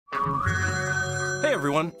Hey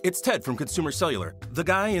everyone, it's Ted from Consumer Cellular, the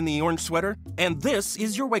guy in the orange sweater, and this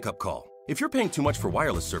is your wake-up call. If you're paying too much for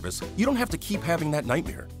wireless service, you don't have to keep having that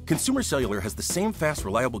nightmare. Consumer Cellular has the same fast,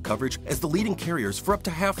 reliable coverage as the leading carriers for up to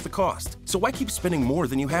half the cost. So why keep spending more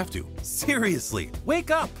than you have to? Seriously, wake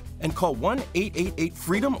up and call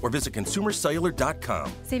 1-888-FREEDOM or visit consumercellular.com.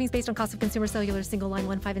 Savings based on cost of Consumer Cellular single line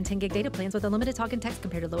 1, 5, and 10 gig data plans with unlimited talk and text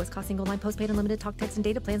compared to lowest cost single line postpaid unlimited talk, text, and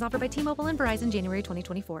data plans offered by T-Mobile and Verizon January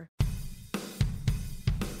 2024.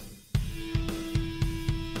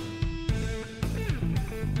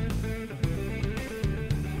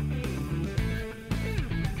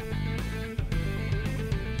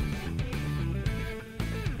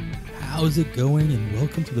 How's it going? And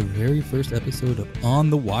welcome to the very first episode of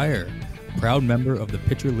On the Wire, proud member of the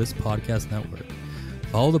Pitcher List Podcast Network.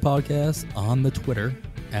 Follow the podcast on the Twitter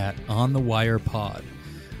at On the Wire Pod.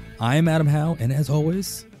 I am Adam Howe, and as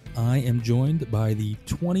always, I am joined by the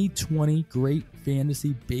 2020 Great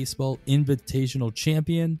Fantasy Baseball Invitational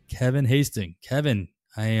Champion, Kevin Hastings. Kevin,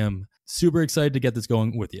 I am super excited to get this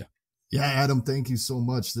going with you. Yeah, Adam, thank you so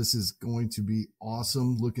much. This is going to be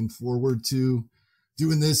awesome. Looking forward to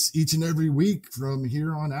doing this each and every week from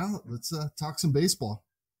here on out. Let's talk some baseball.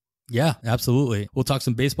 Yeah, absolutely. We'll talk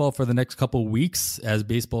some baseball for the next couple weeks as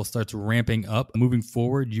baseball starts ramping up. Moving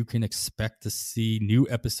forward, you can expect to see new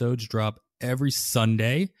episodes drop every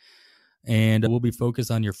Sunday, and we'll be focused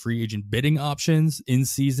on your free agent bidding options in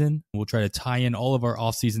season. We'll try to tie in all of our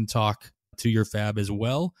off-season talk to your fab as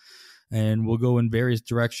well, and we'll go in various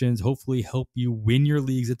directions, hopefully help you win your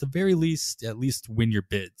leagues, at the very least, at least win your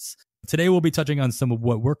bids. Today, we'll be touching on some of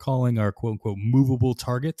what we're calling our quote-unquote movable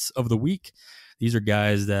targets of the week. These are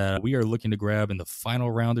guys that we are looking to grab in the final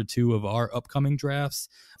round or two of our upcoming drafts.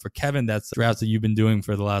 For Kevin, that's drafts that you've been doing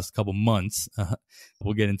for the last couple months.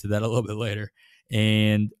 We'll get into that a little bit later.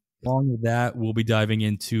 And along with that, we'll be diving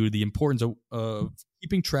into the importance of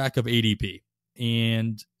keeping track of ADP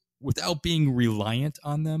and without being reliant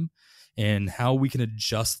on them and how we can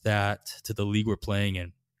adjust that to the league we're playing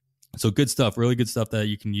in. So good stuff, really good stuff that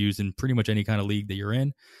you can use in pretty much any kind of league that you're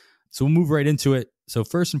in. So we'll move right into it. So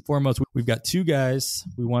first and foremost, we've got two guys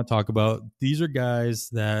we want to talk about. These are guys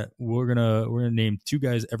that we're gonna name two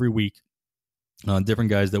guys every week, different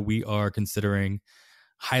guys that we are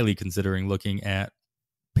highly considering looking at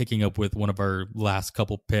picking up with one of our last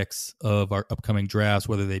couple picks of our upcoming drafts,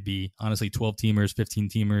 whether they be honestly 12 teamers, 15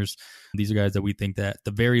 teamers. These are guys that we think that at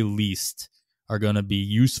the very least are going to be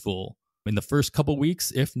useful in the first couple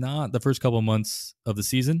weeks, if not the first couple months of the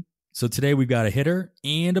season. So today we've got a hitter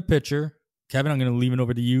and a pitcher. Kevin, I'm going to leave it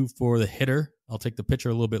over to you for the hitter. I'll take the pitcher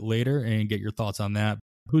a little bit later and get your thoughts on that.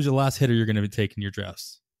 Who's the last hitter you're going to be taking your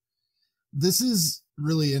drafts? This is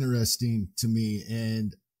really interesting to me,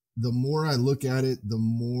 and the more I look at it, the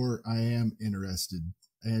more I am interested.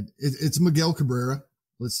 And it's Miguel Cabrera.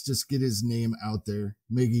 Let's just get his name out there.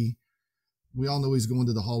 Miggy. We all know he's going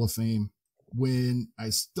to the Hall of Fame. When I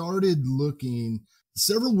started looking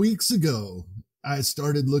several weeks ago, I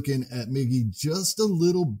started looking at Miggy just a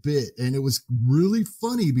little bit, and it was really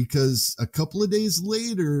funny because a couple of days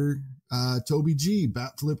later, Toby G,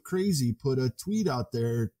 Bat Flip Crazy, put a tweet out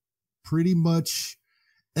there pretty much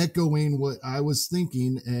echoing what I was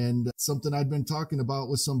thinking and something I'd been talking about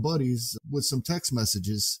with some buddies with some text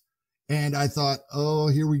messages. And I thought, oh,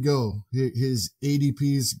 here we go. His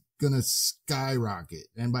ADP's going to skyrocket.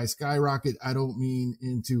 And by skyrocket, I don't mean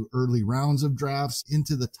into early rounds of drafts,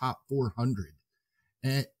 into the top 400.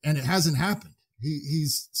 And it hasn't happened.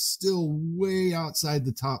 He's still way outside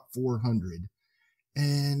the top 400.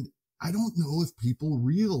 And I don't know if people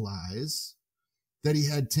realize that he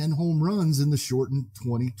had 10 home runs in the shortened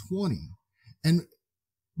 2020. And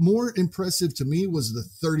more impressive to me was the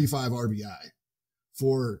 35 RBI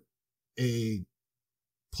for a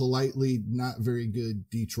politely not very good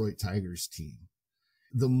Detroit Tigers team.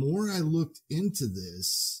 The more I looked into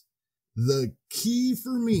this, the key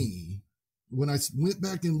for me, when I went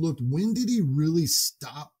back and looked, when did he really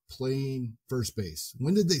stop playing first base?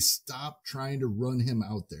 When did they stop trying to run him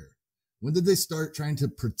out there? When did they start trying to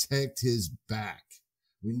protect his back?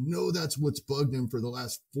 We know that's what's bugged him for the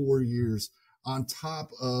last 4 years, on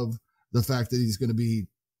top of the fact that he's going to be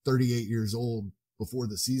 38 years old before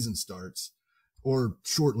the season starts, or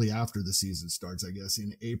shortly after the season starts, I guess,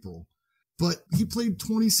 in April. But he played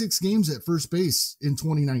 26 games at first base in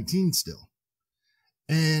 2019 still.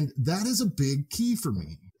 And that is a big key for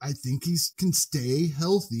me. I think he can stay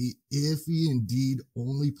healthy if he indeed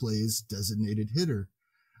only plays designated hitter.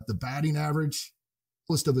 The batting average,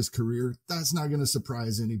 most of his career, that's not going to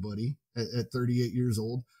surprise anybody at 38 years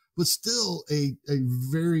old, but still a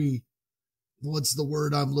very what's the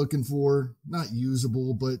word I'm looking for? Not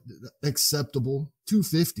usable, but acceptable.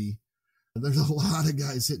 250. There's a lot of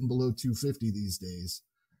guys hitting below 250 these days.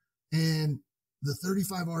 And the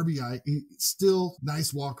 35 RBI, still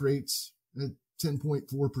nice walk rates at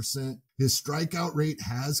 10.4%. His strikeout rate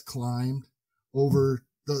has climbed over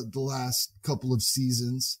the last couple of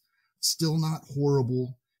seasons. Still not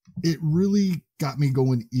horrible. It really got me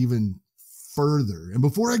going even further. And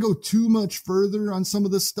before I go too much further on some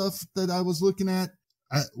of the stuff that I was looking at,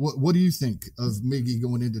 what do you think of Miggy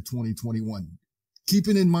going into 2021?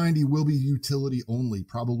 Keeping in mind he will be utility only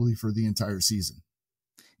probably for the entire season.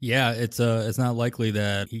 Yeah, it's not likely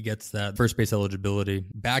that he gets that first base eligibility.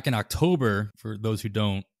 Back in October, for those who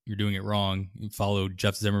don't, you're doing it wrong. You follow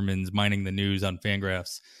Jeff Zimmerman's Mining the News on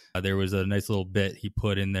Fangraphs. There was a nice little bit he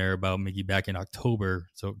put in there about Miggy back in October,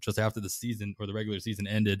 so just after the season or the regular season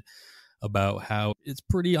ended, about how it's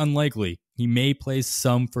pretty unlikely. He may play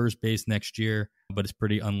some first base next year, but it's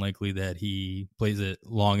pretty unlikely that he plays it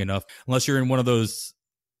long enough. Unless you're in one of those,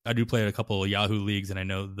 I do play at a couple of Yahoo leagues, and I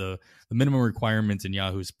know the minimum requirements in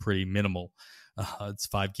Yahoo is pretty minimal. It's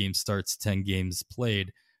 5 game starts, 10 games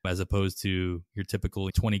played, as opposed to your typical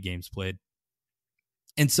 20 games played.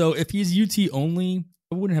 And so if he's UT only,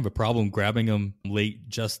 I wouldn't have a problem grabbing him late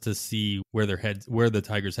just to see where the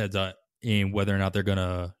Tigers' heads are and whether or not they're going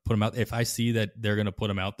to put him out. If I see that they're going to put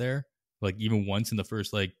him out there, like even once in the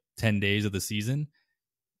first 10 days of the season,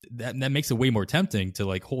 that makes it way more tempting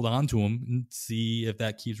to hold on to him and see if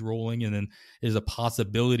that keeps rolling. And then there's a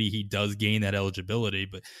possibility he does gain that eligibility,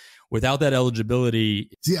 but without that eligibility.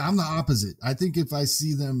 See, I'm the opposite. I think if I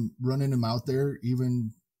see them running him out there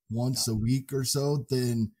even once a week or so,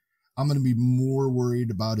 then I'm going to be more worried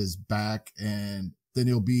about his back. And then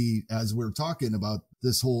he'll be, as we're talking about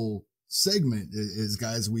this whole segment, is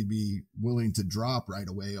guys we'd be willing to drop right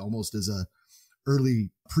away, almost as a early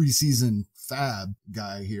preseason fab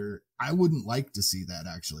guy here. I wouldn't like to see that,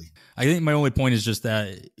 actually. I think my only point is just that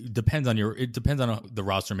it depends on the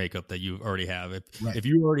roster makeup that you already have. If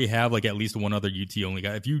you already have at least one other UT only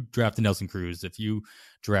guy, if you drafted Nelson Cruz, if you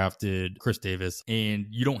drafted Chris Davis, and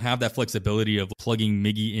you don't have that flexibility of plugging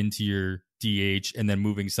Miggy into your DH and then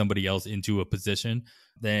moving somebody else into a position,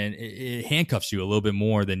 then it handcuffs you a little bit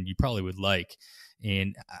more than you probably would like.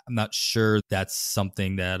 And I'm not sure that's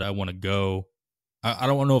something that I want to go. I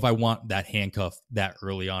don't know if I want that handcuff that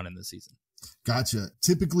early on in the season. Gotcha.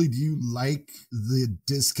 Typically, do you like the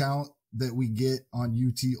discount that we get on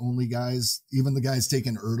UT only guys, even the guys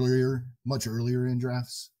taken much earlier in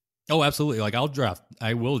drafts? Oh, absolutely.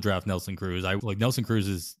 I will draft Nelson Cruz. Nelson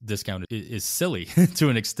Cruz's discount is silly to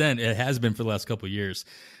an extent. It has been for the last couple of years.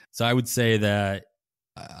 So I would say that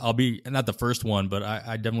I'll be not the first one, but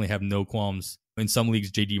I definitely have no qualms. In some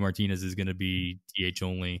leagues, JD Martinez is going to be DH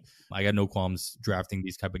only. I got no qualms drafting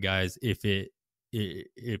these type of guys if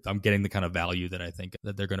I'm getting the kind of value that I think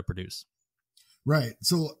that they're going to produce. Right.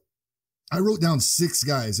 So I wrote down 6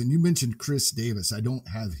 guys, and you mentioned Chris Davis. I don't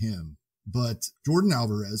have him, but Jordan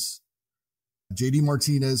Alvarez, JD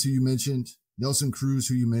Martinez, who you mentioned, Nelson Cruz,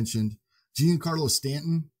 who you mentioned, Giancarlo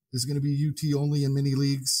Stanton is going to be UT only in many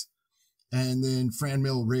leagues, and then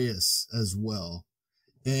Franmil Reyes as well.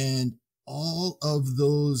 And all of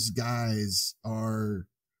those guys are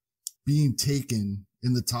being taken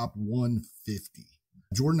in the top 150.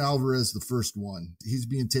 Jordan Alvarez, the first one, he's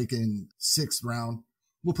being taken 6th round.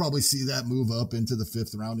 We'll probably see that move up into the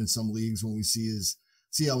 5th round in some leagues when we see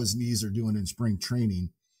how his knees are doing in spring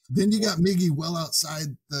training. Then you got Miggy well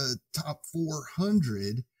outside the top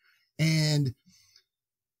 400. And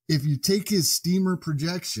if you take his steamer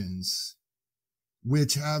projections,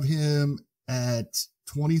 which have him at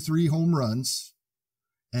 23 home runs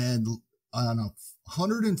and on a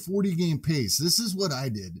 140 game pace. This is what I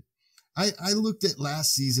did. I looked at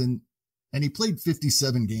last season and he played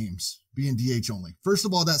 57 games being DH only. First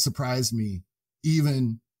of all, that surprised me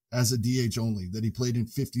even as a DH only that he played in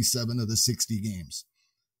 57 of the 60 games.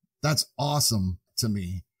 That's awesome to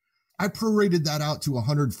me. I prorated that out to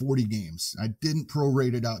 140 games. I didn't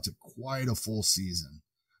prorate it out to quite a full season.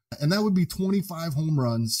 And that would be 25 home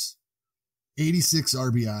runs, 86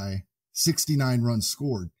 RBI, 69 runs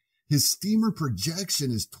scored. His steamer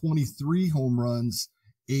projection is 23 home runs,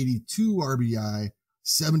 82 RBI,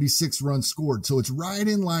 76 runs scored. So it's right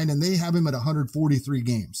in line, and they have him at 143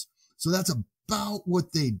 games. So that's about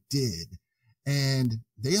what they did. And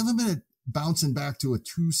they have him at bouncing back to a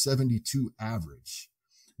 272 average.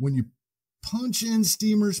 When you punch in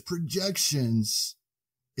Steamer's projections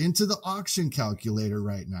into the auction calculator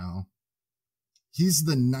right now, he's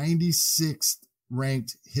the 96th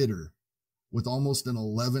ranked hitter with almost an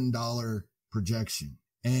 $11 projection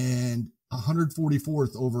and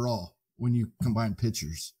 144th overall when you combine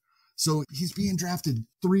pitchers. So he's being drafted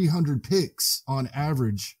 300 picks on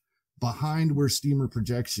average behind where Steamer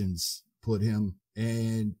projections put him.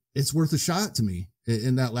 And it's worth a shot to me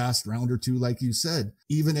in that last round or two, like you said,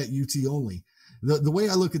 even at UT only. The way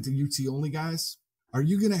I look at the UT only guys, are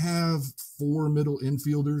you going to have 4 middle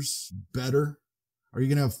infielders better? Are you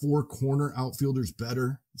going to have 4 corner outfielders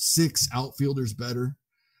better? 6 outfielders better?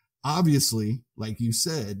 Obviously, like you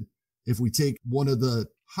said, if we take one of the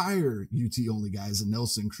higher UT only guys, and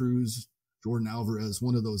Nelson Cruz, Jordan Alvarez,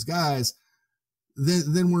 one of those guys,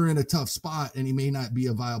 then we're in a tough spot and he may not be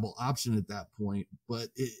a viable option at that point. But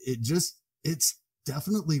it's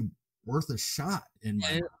definitely worth a shot in my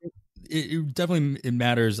mind. It definitely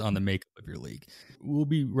matters on the makeup of your league. We'll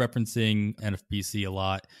be referencing NFBC a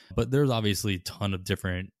lot, but there's obviously a ton of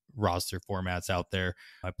different roster formats out there.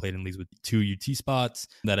 I played in leagues with 2 UT spots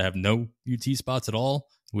that have no UT spots at all,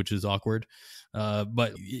 which is awkward.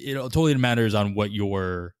 But it totally matters on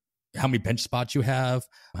how many bench spots you have,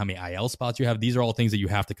 how many IL spots you have. These are all things that you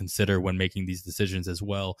have to consider when making these decisions as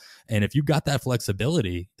well. And if you've got that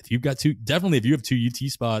flexibility, if you have 2 UT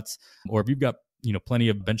spots, or if you've got, plenty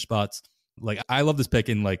of bench spots, like I love this pick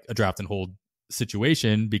in like a draft and hold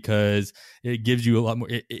situation because it gives you a lot more.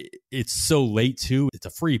 It's so late too. It's a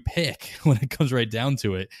free pick when it comes right down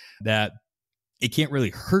to it, that it can't really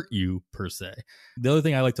hurt you per se. The other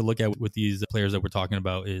thing I like to look at with these players that we're talking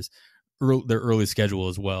about is their early schedule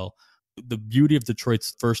as well. The beauty of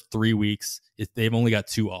Detroit's first 3 weeks is they've only got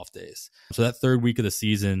 2 off days. So that third week of the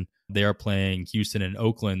season, they are playing Houston and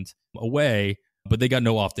Oakland away, but they got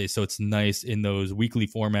no off days. So it's nice in those weekly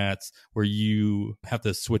formats where you have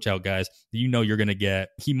to switch out guys that you're going to get.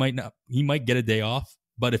 He might get a day off,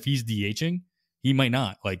 but if he's DHing, he might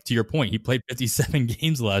not. Like, to your point, he played 57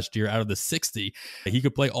 games last year out of the 60. He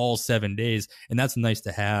could play all 7 days, and that's nice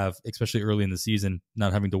to have, especially early in the season,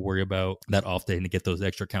 not having to worry about that off day and to get those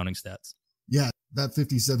extra counting stats. Yeah, that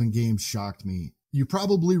 57 games shocked me. You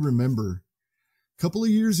probably remember a couple of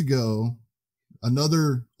years ago,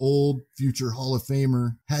 another old future Hall of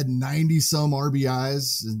Famer had 90-some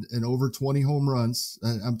RBIs and over 20 home runs.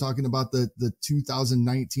 I'm talking about the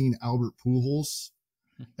 2019 Albert Pujols.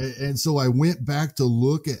 And so I went back to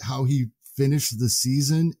look at how he finished the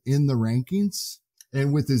season in the rankings.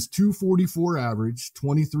 And with his 244 average,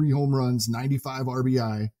 23 home runs, 95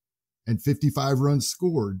 RBI, and 55 runs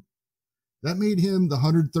scored, that made him the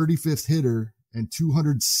 135th hitter and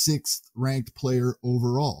 206th ranked player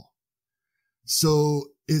overall. So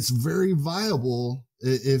it's very viable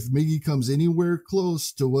if Miggy comes anywhere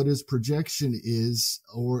close to what his projection is,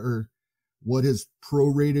 or what his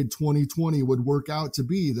prorated 2020 would work out to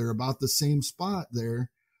be. They're about the same spot there.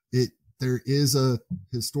 There is a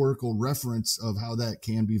historical reference of how that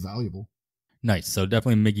can be valuable. Nice. So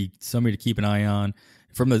definitely Miggy, somebody to keep an eye on.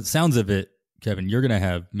 From the sounds of it, Kevin, you're going to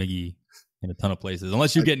have Miggy in a ton of places,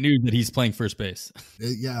 unless you get news that he's playing first base.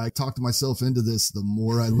 Yeah, I talked myself into this the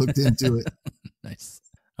more I looked into it. Nice.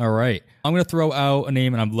 All right. I'm going to throw out a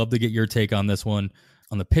name, and I'd love to get your take on this one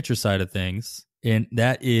on the pitcher side of things. And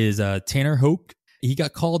that is Tanner Houck. He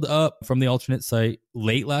got called up from the alternate site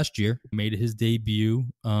late last year, made his debut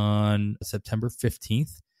on September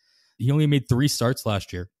 15th. He only made 3 starts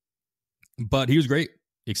last year, but he was great,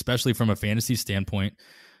 especially from a fantasy standpoint.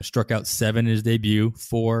 Struck out 7 in his debut,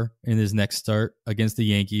 4 in his next start against the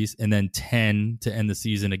Yankees, and then 10 to end the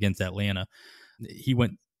season against Atlanta. He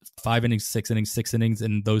went 5 innings, 6 innings, 6 innings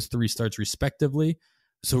in those 3 starts respectively.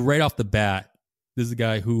 So right off the bat, this is a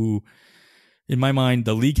guy who, in my mind,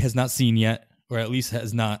 the league has not seen yet, or at least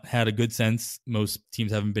has not had a good sense. Most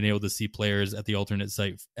teams haven't been able to see players at the alternate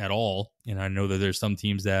site at all. And I know that there's some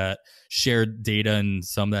teams that shared data and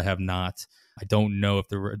some that have not. I don't know if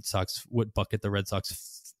the Red Sox, what bucket the Red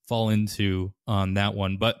Sox fall into on that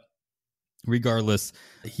one. But regardless,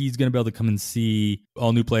 he's going to be able to come and see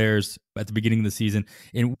all new players at the beginning of the season.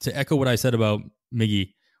 And to echo what I said about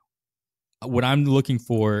Miggy, what I'm looking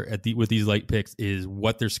for with these light picks is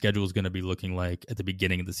what their schedule is going to be looking like at the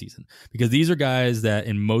beginning of the season, because these are guys that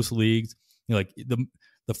in most leagues, like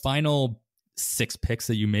the final 6 picks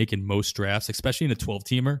that you make in most drafts, especially in a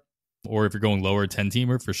 12-teamer, or if you're going lower,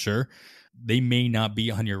 10-teamer for sure, they may not be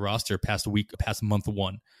on your roster past month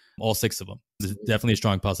 1, all 6 of them. There's definitely a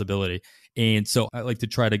strong possibility. And so I like to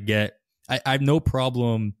try to I have no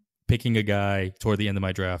problem picking a guy toward the end of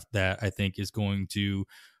my draft that I think is going to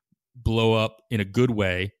blow up in a good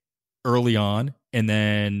way early on, and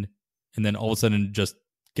then all of a sudden just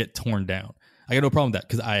get torn down. I got no problem with that,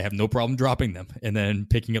 because I have no problem dropping them and then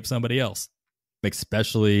picking up somebody else,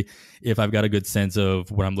 especially if I've got a good sense of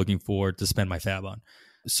what I'm looking for to spend my fab on.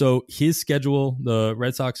 So his schedule, the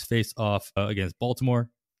Red Sox face off against Baltimore,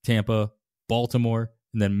 Tampa, Baltimore,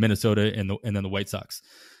 and then Minnesota, and then the White Sox.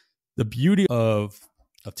 The beauty of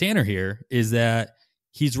Tanner here is that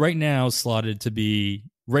he's right now slotted to be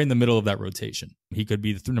right in the middle of that rotation. He could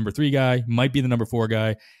be the number 3 guy, might be the number 4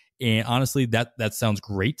 guy. And honestly, that sounds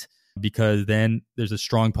great, because then there's a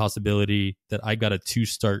strong possibility that I got a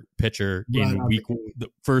 2-start pitcher in the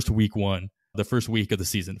first week of the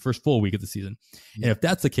season, first full week of the season. Yeah. And if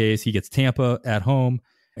that's the case, he gets Tampa at home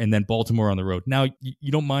and then Baltimore on the road. Now,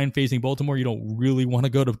 you don't mind facing Baltimore. You don't really want to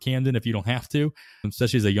go to Camden if you don't have to,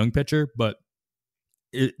 especially as a young pitcher. But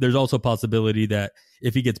there's also a possibility that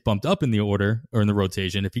if he gets bumped up in the order or in the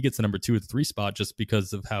rotation, if he gets the number 2 or 3 spot, just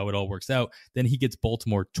because of how it all works out, then he gets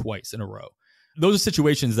Baltimore twice in a row. Those are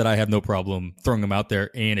situations that I have no problem throwing him out there.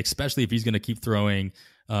 And especially if he's going to keep throwing,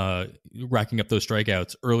 racking up those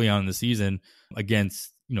strikeouts early on in the season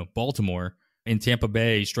against, Baltimore, and Tampa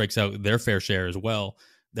Bay strikes out their fair share as well.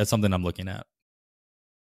 That's something I'm looking at.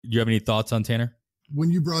 Do you have any thoughts on Tanner?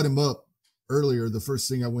 When you brought him up earlier, the first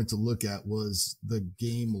thing I went to look at was the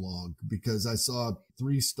game log, because I saw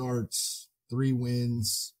 3 starts, 3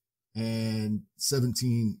 wins, and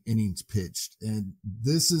 17 innings pitched. And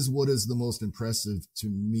this is what is the most impressive to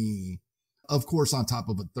me, of course, on top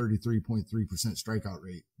of a 33.3% strikeout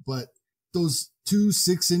rate. But those 2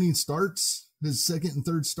 6-inning starts, his second and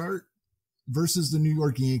third start, versus the New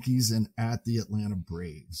York Yankees and at the Atlanta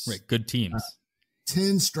Braves. Right. Good teams.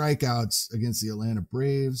 10 strikeouts against the Atlanta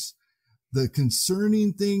Braves. The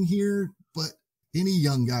concerning thing here, but any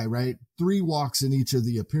young guy, right? 3 walks in each of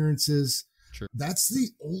the appearances. Sure. That's the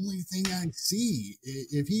only thing I see.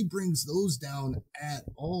 If he brings those down at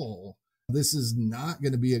all, this is not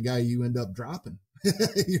going to be a guy you end up dropping.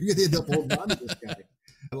 You're going to end up holding on to this guy.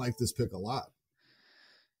 I like this pick a lot.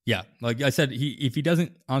 Yeah, like I said, if he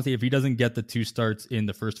doesn't get the 2 starts in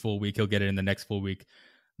the first full week, he'll get it in the next full week.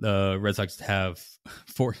 The Red Sox have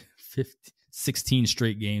 16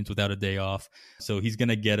 straight games without a day off. So he's going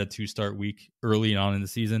to get a 2-start week early on in the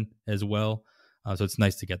season as well. So it's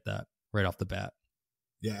nice to get that right off the bat.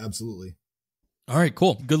 Yeah, absolutely. All right,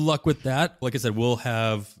 cool. Good luck with that. Like I said, we'll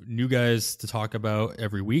have new guys to talk about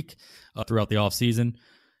every week throughout the off season,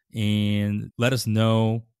 and let us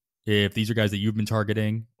know if these are guys that you've been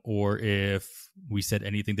targeting, or if we said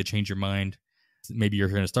anything to change your mind. Maybe you're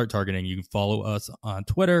going to start targeting. You can follow us on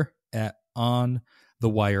Twitter at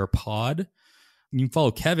OnTheWirePod. You can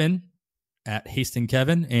follow Kevin at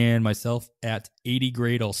HastingKevin and myself at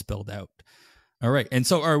 80grade, all spelled out. All right. And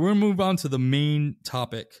so, all right, we're going to move on to the main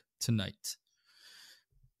topic tonight,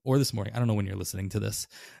 or this morning. I don't know when you're listening to this.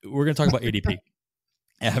 We're going to talk about ADP,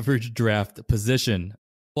 average draft position.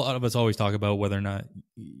 A lot of us always talk about whether or not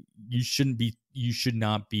you should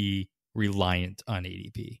not be reliant on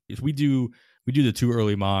ADP. If we do the 2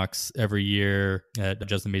 early mocks every year that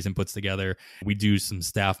Justin Mason puts together. We do some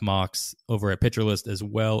staff mocks over at Pitcher List as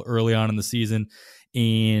well early on in the season,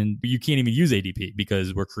 and you can't even use ADP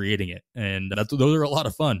because we're creating it, and those are a lot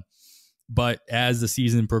of fun. But as the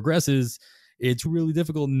season progresses, it's really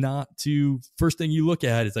difficult not to. First thing you look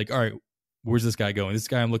at is like, all right, where's this guy going? This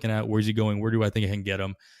guy I'm looking at, where's he going? Where do I think I can get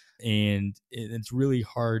him? And it's really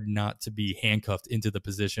hard not to be handcuffed into the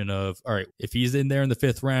position of, all right, if he's in there in the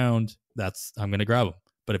 5th round, I'm going to grab him.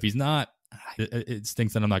 But if he's not, it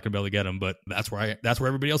stinks that I'm not going to be able to get him. But that's where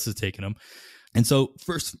everybody else is taking him. And so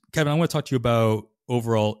first, Kevin, I want to talk to you about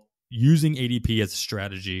overall using ADP as a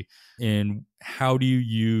strategy, and how do you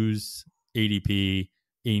use ADP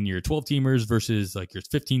in your 12-teamers versus like your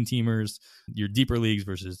 15-teamers, your deeper leagues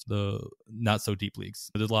versus the not so deep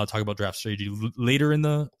leagues. There's a lot of talk about draft strategy later in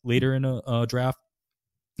a draft,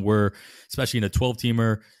 where especially in a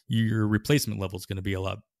 12-teamer, your replacement level is going to be a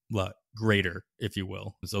lot greater, if you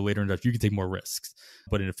will. So later in the draft, you can take more risks.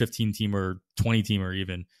 But in a 15-teamer, 20-teamer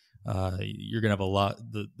even, you're going to have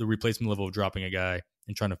the replacement level of dropping a guy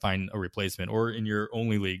and trying to find a replacement, or in your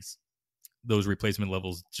only leagues, those replacement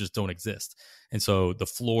levels just don't exist. And so the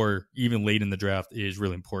floor, even late in the draft, is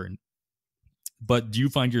really important. But do you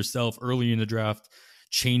find yourself early in the draft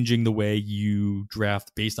changing the way you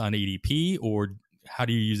draft based on ADP, or how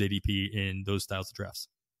do you use ADP in those styles of drafts?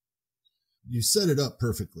 You set it up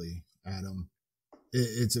perfectly, Adam.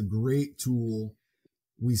 It's a great tool.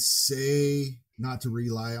 We say not to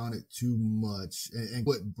rely on it too much. And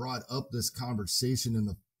what brought up this conversation in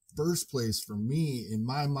the first place for me, in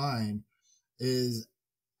my mind, is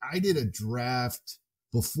I did a draft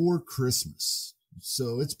before Christmas.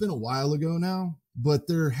 So it's been a while ago now, but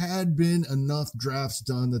there had been enough drafts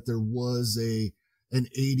done that there was an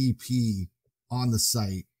ADP on the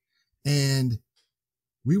site, and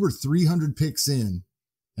we were 300 picks in,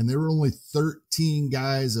 and there were only 13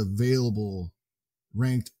 guys available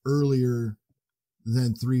ranked earlier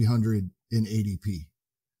than 300 in ADP.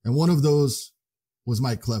 And one of those was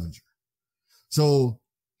Mike Clevenger. So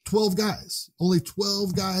 12 guys, only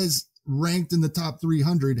 12 guys ranked in the top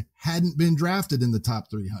 300 hadn't been drafted in the top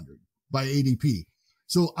 300 by ADP.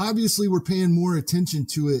 So obviously we're paying more attention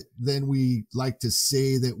to it than we like to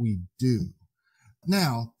say that we do.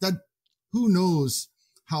 Now that who knows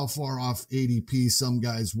how far off ADP some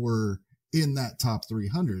guys were in that top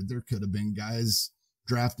 300. There could have been guys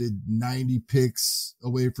drafted 90 picks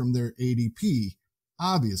away from their ADP,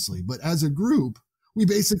 obviously. But as a group, we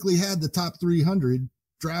basically had the top 300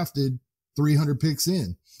 drafted 300 picks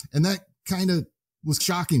in. And that kind of was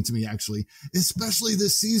shocking to me, actually, especially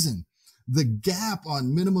this season. The gap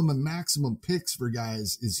on minimum and maximum picks for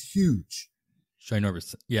guys is huge.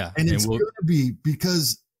 Ginormous. Yeah. And it's going to be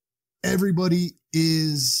because everybody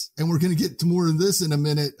is, and we're going to get to more of this in a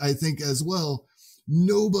minute, I think as well.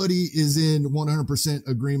 Nobody is in 100%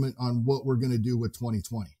 agreement on what we're going to do with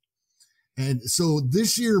 2020. And so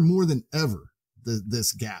this year, more than ever,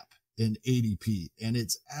 this gap in ADP, and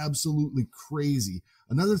it's absolutely crazy.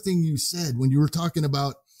 Another thing you said when you were talking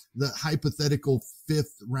about the hypothetical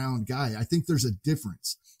 5th round guy, I think there's a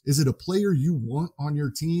difference. Is it a player you want on your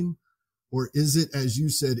team? Or is it, as you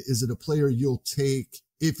said, is it a player you'll take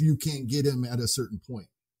if you can't get him at a certain point?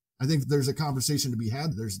 I think there's a conversation to be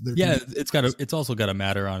had. It's also got to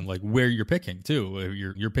matter on like where you're picking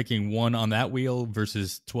too. You're picking one on that wheel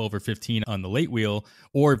versus 12 or 15 on the late wheel,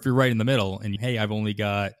 or if you're right in the middle and hey, I've only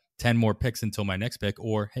got 10 more picks until my next pick,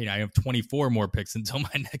 or hey, I have 24 more picks until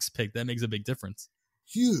my next pick. That makes a big difference.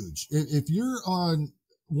 Huge. If you're on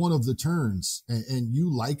one of the turns and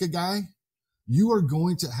you like a guy, you are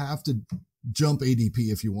going to have to jump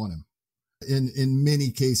ADP if you want him. In many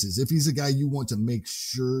cases, if he's a guy you want to make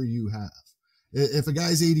sure you have. If a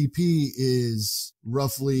guy's ADP is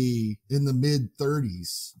roughly in the mid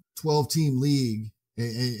 30s, 12 team league,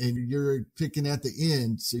 and you're picking at the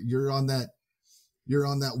end, so you're on that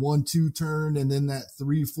 1-2 turn and then that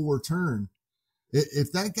 3-4 turn.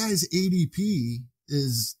 If that guy's ADP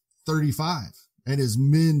is 35 and his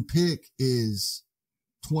min pick is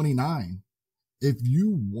 29, if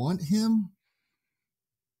you want him,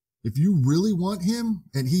 if you really want him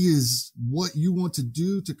and he is what you want to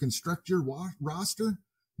do to construct your roster,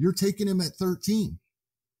 you're taking him at 13,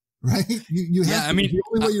 right? You have the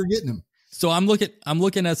only way you're getting him. So I'm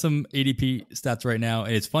looking at some ADP stats right now.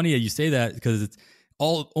 And it's funny that you say that because it's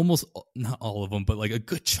almost not all of them, but like a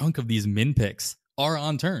good chunk of these min picks are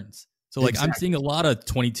on turns. So like I'm seeing a lot of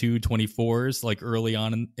 22, 24s like early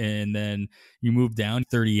on, and then you move down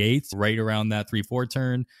 38s right around that 3-4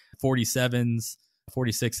 turn, 47s.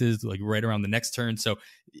 46s like right around the next turn. So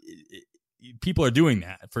people are doing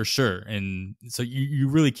that for sure. And so you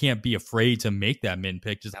really can't be afraid to make that min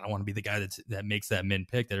pick. Just, I don't want to be the guy that makes that min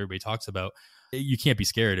pick that everybody talks about. You can't be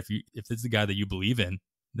scared. If it's the guy that you believe in,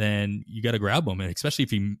 then you got to grab him. And especially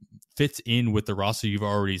if he fits in with the roster you've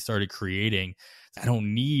already started creating. I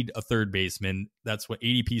don't need a third baseman. That's what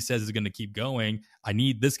ADP says is going to keep going. I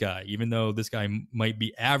need this guy, even though this guy might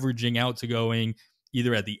be averaging out to going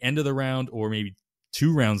either at the end of the round or maybe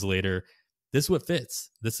 2 rounds later. This is what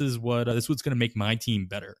fits. This is what's going to make my team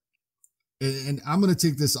better. And I'm going to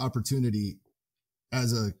take this opportunity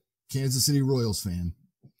as a Kansas City Royals fan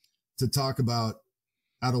to talk about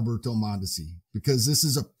Adalberto Mondesi, because this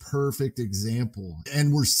is a perfect example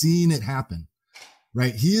and we're seeing it happen,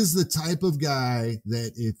 right? He is the type of guy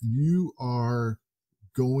that if you are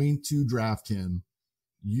going to draft him,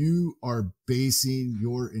 you are basing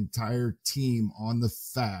your entire team on the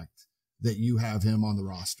fact that you have him on the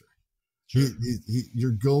roster. Sure.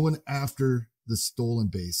 You're going after the stolen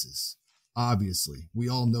bases. Obviously, we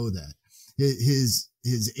all know that his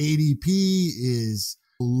ADP is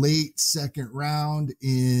late 2nd round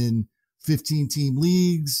in 15 team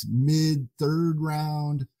leagues, mid 3rd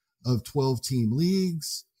round of 12 team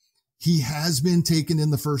leagues. He has been taken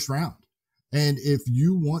in the 1st round. And if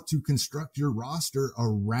you want to construct your roster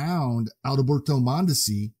around Adalberto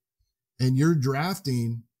Mondesi and you're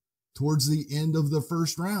drafting towards the end of the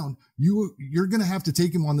 1st round, you're going to have to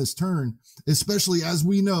take him on this turn, especially as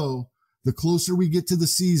we know, the closer we get to the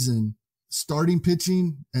season, starting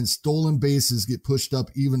pitching and stolen bases get pushed up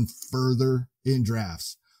even further in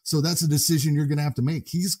drafts. So that's a decision you're going to have to make.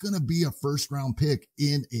 He's going to be a 1st round pick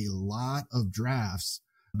in a lot of drafts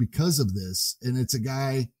because of this. And it's a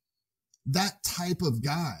guy, that type of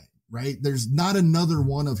guy, right? There's not another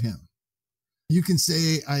one of him. You can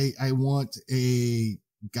say, I want a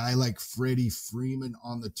guy like Freddie Freeman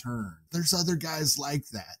on the turn. There's other guys like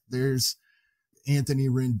that. There's Anthony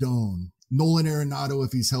Rendon, Nolan Arenado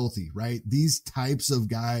if he's healthy, right? These types of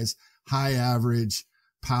guys, high average,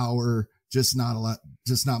 power, just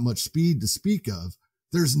not much speed to speak of.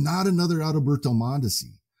 There's not another Adalberto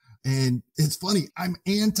Mondesi. And it's funny, I'm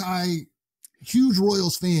huge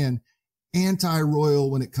Royals fan,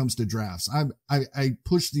 anti-Royal when it comes to drafts. I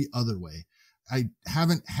push the other way. I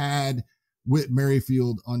haven't had Whit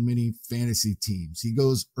Merrifield on many fantasy teams. He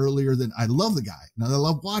goes earlier than I love the guy. Now I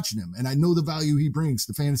love watching him and I know the value he brings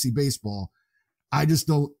to fantasy baseball. I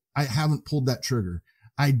haven't pulled that trigger.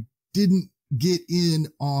 I didn't get in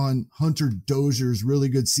on Hunter Dozier's really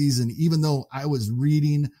good season, even though I was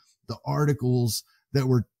reading the articles that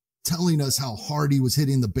were telling us how hard he was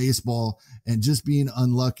hitting the baseball and just being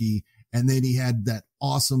unlucky. And then he had that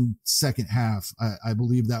awesome second half. I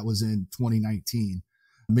believe that was in 2019,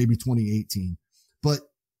 maybe 2018. But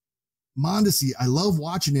Mondesi, I love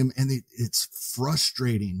watching him, and it's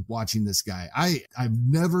frustrating watching this guy. I've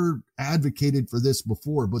never advocated for this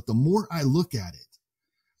before, but the more I look at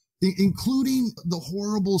it, including the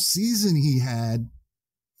horrible season he had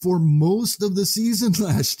for most of the season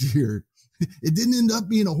last year, it didn't end up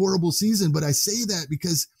being a horrible season, but I say that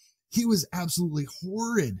because he was absolutely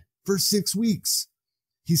horrid for 6 weeks.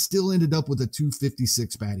 He still ended up with a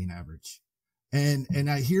 256 batting average. And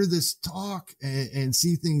I hear this talk and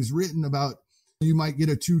see things written about you might get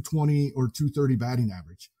a 220 or 230 batting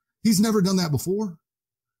average. He's never done that before.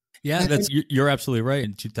 Yeah, you're absolutely right.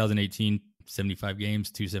 In 2018, 75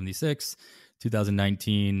 games, 276.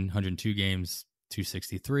 2019, 102 games,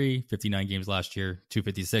 263. 59 games last year,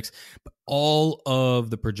 256. But all of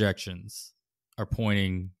the projections are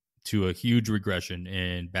pointing to a huge regression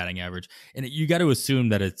in batting average. And you got to assume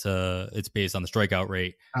that it's based on the strikeout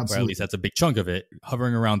rate, Absolutely. or at least that's a big chunk of it,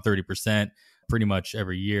 hovering around 30% pretty much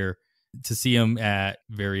every year. To see him at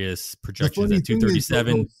various projections at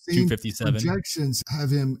 237, 257. Projections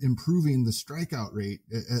have him improving the strikeout rate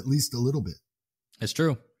at least a little bit. That's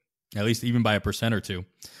true. At least even by 1% or 2%.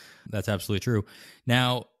 That's absolutely true.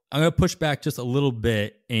 Now, I'm going to push back just a little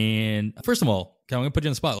bit. And first of all, I'm going to put you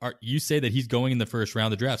on the spot. You say that he's going in the first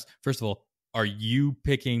round of drafts. First of all, are you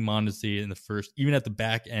picking Mondesi in the first, even at the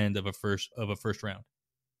back end of a first round?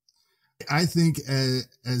 I think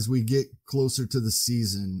as we get closer to the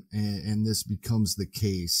season and this becomes the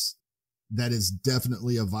case, that is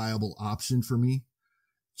definitely a viable option for me,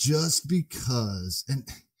 just because, and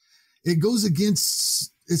it goes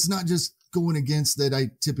against, it's not just going against that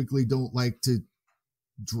I typically don't like to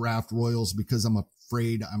draft Royals because I'm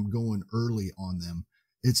afraid I'm going early on them.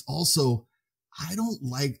 It's also, I don't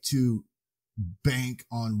like to bank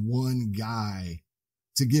on one guy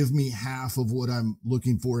to give me half of what I'm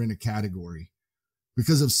looking for in a category,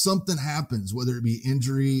 because if something happens, whether it be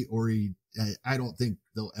injury or I don't think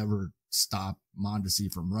they'll ever stop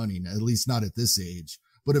Mondesi from running, at least not at this age.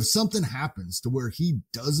 But if something happens to where he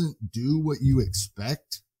doesn't do what you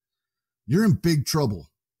expect, you're in big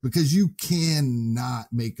trouble because you cannot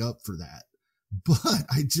make up for that. But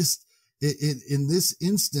I just, in this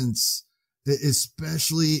instance,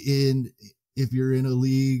 especially if you're in a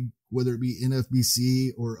league, whether it be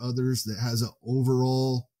NFBC or others that has an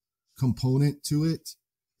overall component to it,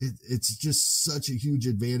 it's just such a huge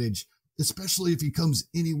advantage, especially if he comes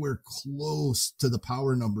anywhere close to the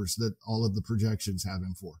power numbers that all of the projections have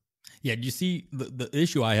him for. Yeah, you see, the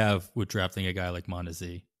issue I have with drafting a guy like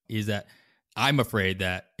Mondesi is that I'm afraid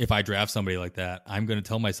that if I draft somebody like that, I'm going to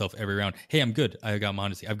tell myself every round, hey, I'm good. I got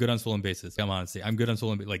Mondesi. I'm good on stolen bases. I got Mondesi. I'm good on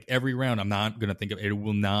stolen bases. Like every round, I'm not going to think of it. It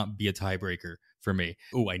will not be a tiebreaker for me.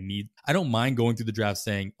 I don't mind going through the draft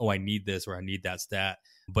saying, I need this or I need that stat.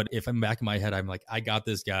 But if I'm back in my head, I'm like, I got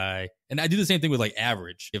this guy. And I do the same thing with like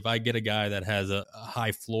average. If I get a guy that has a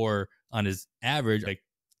high floor on his average, like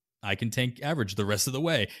I can tank average the rest of the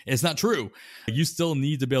way. And it's not true. You still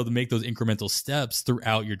need to be able to make those incremental steps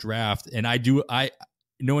throughout your draft. And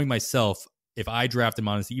knowing myself, if I draft him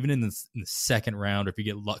honestly, even in the second round, or if you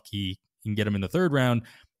get lucky, you can get him in the third round,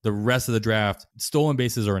 the rest of the draft, stolen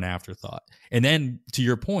bases are an afterthought. And then to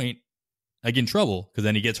your point, I get in trouble because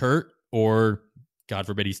then he gets hurt, or God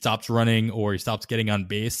forbid he stops running, or he stops getting on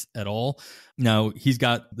base at all. Now he's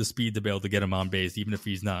got the speed to be able to get him on base, even if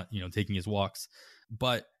he's not, taking his walks.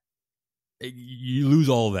 But you lose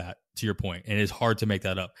all of that, to your point, and it's hard to make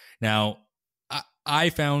that up. Now, I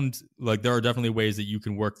found like there are definitely ways that you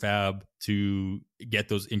can work fab to get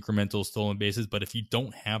those incremental stolen bases, but if you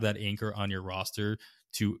don't have that anchor on your roster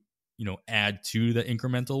to add to the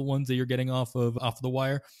incremental ones that you're getting off the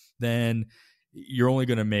wire, then you're only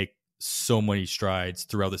going to make so many strides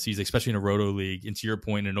throughout the season, especially in a roto league. And to your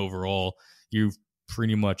point, in overall, you've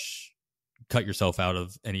pretty much cut yourself out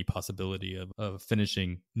of any possibility of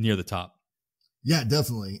finishing near the top. Yeah,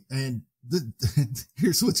 definitely. And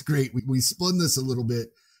here's what's great. We spun this a little bit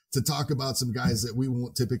to talk about some guys that we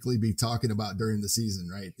won't typically be talking about during the season,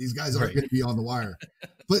 right? These guys aren't going to be on the wire.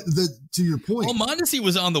 But to your point, well, Mondesi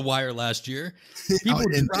was on the wire last year. People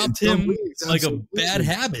dropped him like a bad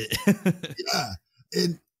habit. Yeah,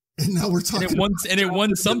 and now we're talking. And it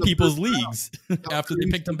won some people's leagues after they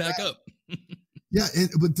picked him back up. Yeah,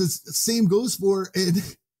 but the same goes for, and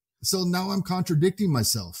so now I'm contradicting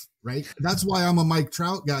myself, right? That's why I'm a Mike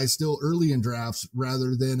Trout guy still early in drafts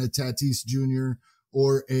rather than a Tatis Jr.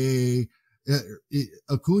 or a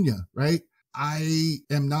Acuna, right? I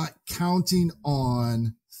am not counting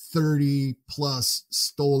on 30 plus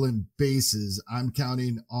stolen bases. I'm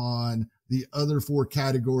counting on the other 4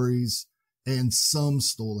 categories and some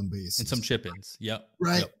stolen bases. And some chip-ins. Yep.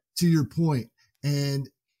 Right. Yep. To your point. And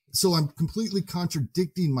so I'm completely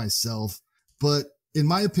contradicting myself, but in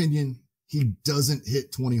my opinion, he doesn't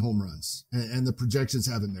hit 20 home runs and the projections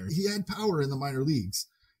have him there. He had power in the minor leagues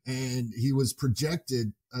and he was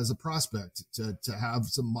projected as a prospect to have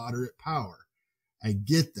some moderate power. I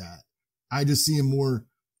get that. I just see him more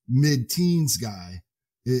mid-teens guy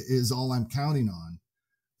is all I'm counting on,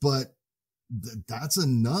 but that's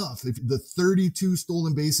enough. If the 32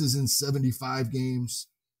 stolen bases in 75 games,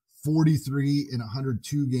 43 in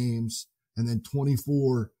 102 games, and then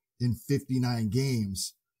 24 in 59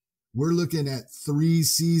 games, we're looking at 3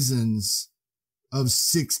 seasons of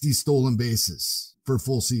 60 stolen bases for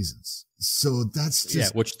full seasons. So that's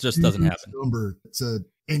just which just doesn't happen. Number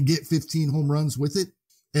and get 15 home runs with it.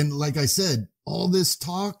 And like I said, all this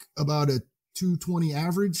talk about a 220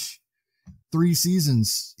 average, 3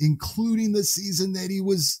 seasons, including the season that he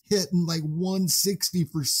was hitting like 160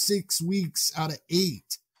 for 6 weeks out of 8.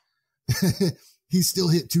 He still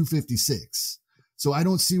hit 256. So I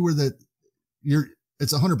don't see where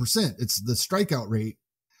it's 100%. It's the strikeout rate.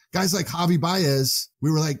 Guys like Javi Baez,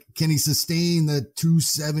 we were like, can he sustain the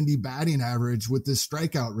 270 batting average with this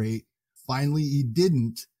strikeout rate? Finally, he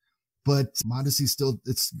didn't. But Mondesi still,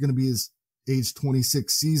 it's going to be his age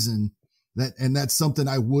 26 season. That's something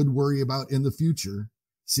I would worry about in the future,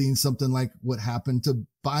 seeing something like what happened to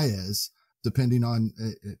Baez, depending on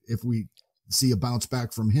if we see a bounce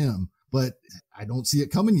back from him. But I don't see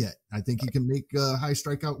it coming yet. I think he can make high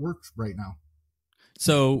strikeout work right now.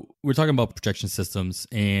 So we're talking about projection systems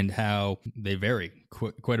and how they vary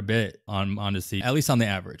quite a bit on Mondesi, at least on the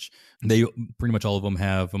average. They pretty much all of them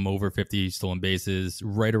have over 50 stolen bases,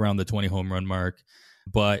 right around the 20 home run mark.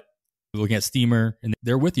 But looking at Steamer, and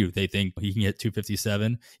they're with you. They think he can hit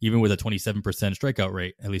 257, even with a 27% strikeout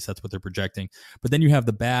rate. At least that's what they're projecting. But then you have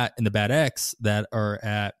the BAT and the BAT X that are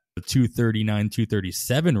at the 239,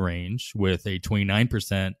 237 range with a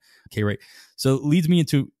 29% K rate. So it leads me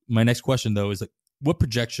into my next question, though, is like, what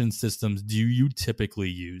projection systems do you typically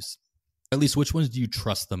use? At least which ones do you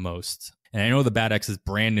trust the most? And I know the BAT X is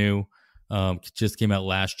brand new. Just came out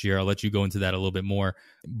last year. I'll let you go into that a little bit more.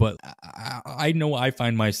 But I know I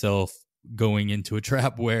find myself going into a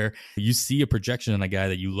trap where you see a projection on a guy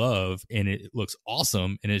that you love and it looks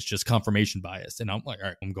awesome and it's just confirmation bias. And I'm like, all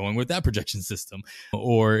right, I'm going with that projection system.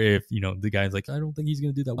 Or if, the guy's like, I don't think he's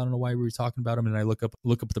going to do that. I don't know why we were talking about him. And I look up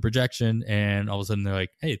the projection and all of a sudden they're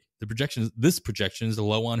like, hey, this projection is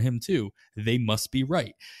low on him too. They must be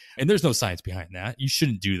right. And there's no science behind that. You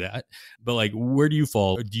shouldn't do that. But like, where do you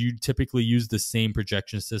fall? Do you typically use the same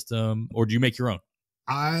projection system or do you make your own?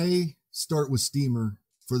 I start with Steamer.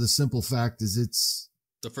 For the simple fact is it's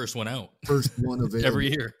the first one out. First one available. Every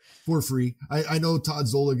year. For free. I know Todd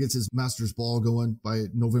Zola gets his Masters ball going by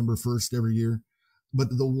November 1st every year, but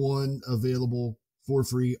the one available for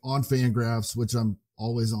free on Fangraphs, which I'm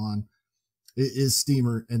always on, it is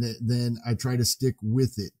Steamer, and then I try to stick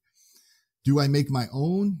with it. Do I make my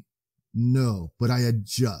own? No, but I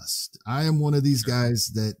adjust. I am one of these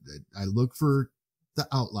guys that I look for the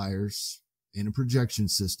outliers in a projection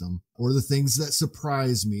system or the things that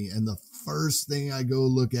surprise me. And the first thing I go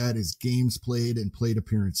look at is games played and plate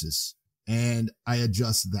appearances. And I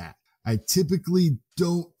adjust that. I typically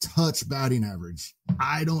don't touch batting average.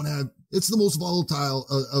 It's the most volatile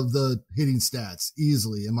of the hitting stats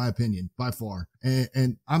easily, in my opinion, by far.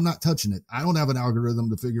 And I'm not touching it. I don't have an algorithm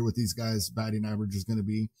to figure what these guys' batting average is going to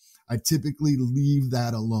be. I typically leave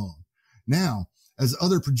that alone. Now, as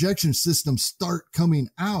other projection systems start coming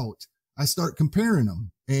out, I start comparing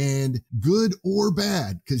them, and good or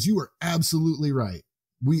bad, because you are absolutely right.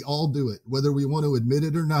 We all do it, whether we want to admit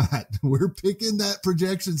it or not. We're picking that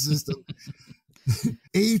projection system.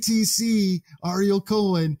 ATC, Ariel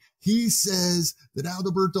Cohen, he says that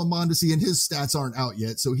Adalberto Mondesi, and his stats aren't out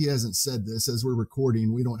yet, so he hasn't said this as we're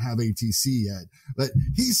recording. We don't have ATC yet, but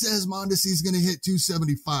he says Mondesi's going to hit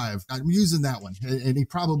 275. I'm using that one, and he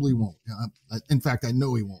probably won't. In fact, I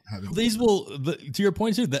know he won't have it. These will, to your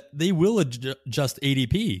point too, that they will adjust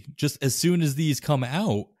ADP just as soon as these come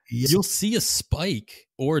out. Yes. You'll see a spike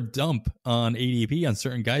or dump on ADP on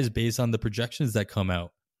certain guys based on the projections that come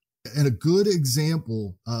out. And a good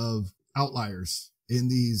example of outliers in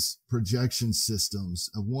these projection systems,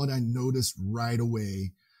 one I noticed right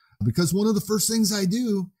away, because one of the first things I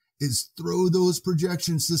do is throw those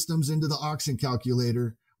projection systems into the auction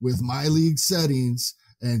calculator with my league settings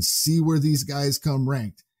and see where these guys come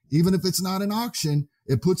ranked. Even if it's not an auction,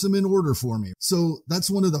 it puts them in order for me. So that's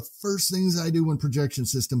one of the first things I do when projection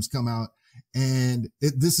systems come out. And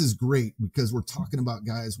this is great because we're talking about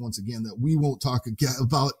guys, once again, that we won't talk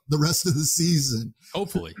about the rest of the season.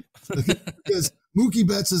 Hopefully. Because Mookie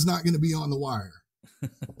Betts is not going to be on the wire.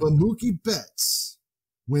 But Mookie Betts,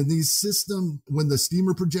 when the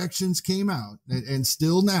steamer projections came out, and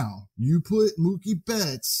still now, you put Mookie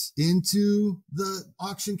Betts into the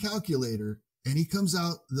auction calculator, and he comes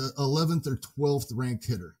out the 11th or 12th ranked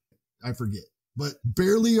hitter. I forget. But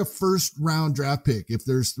barely a first round draft pick if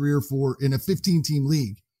there's 3 or 4 in a 15-team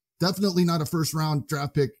league. Definitely not a first round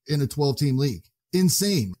draft pick in a 12-team league.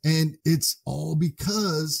 Insane. And it's all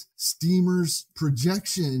because Steamer's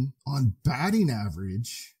projection on batting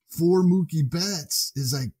average for Mookie Betts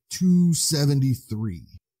is like 273.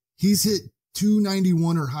 He's hit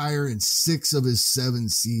 291 or higher in 6 of his 7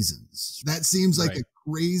 seasons. That seems like a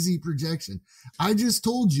crazy projection. I just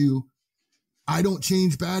told you I don't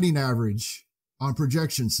change batting average on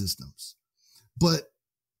projection systems, but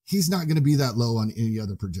he's not going to be that low on any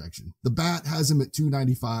other projection. The BAT has him at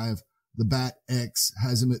 295. The BAT X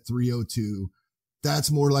has him at 302. That's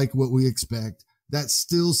more like what we expect. That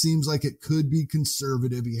still seems like it could be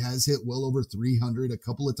conservative. He has hit well over 300 a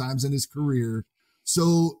couple of times in his career.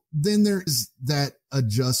 So then there's that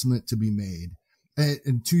adjustment to be made.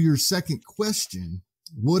 And to your second question,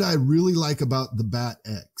 what I really like about the BAT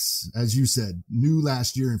X, as you said, new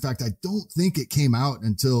last year. In fact, I don't think it came out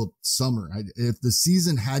until summer. If the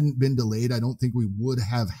season hadn't been delayed, I don't think we would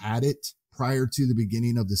have had it prior to the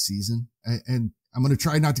beginning of the season. And I'm going to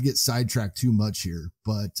try not to get sidetracked too much here,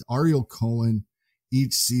 but Ariel Cohen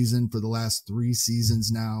each season for the last 3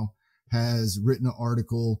 seasons now has written an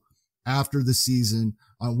article after the season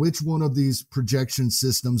on which one of these projection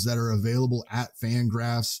systems that are available at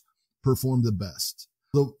Fangraphs performed the best.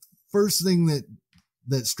 The first thing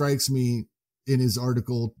that strikes me in his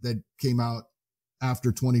article that came out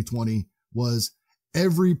after 2020 was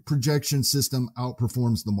every projection system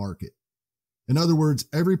outperforms the market. In other words,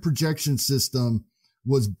 every projection system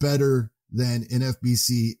was better than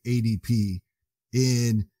NFBC ADP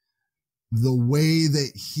in the way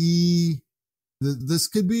that this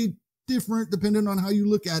could be different depending on how you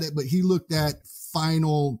look at it, but he looked at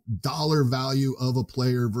final dollar value of a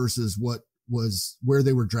player versus what was where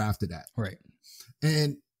they were drafted at. Right.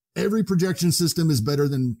 And every projection system is better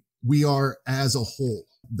than we are as a whole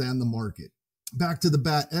than the market. Back to the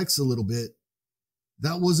BAT X a little bit.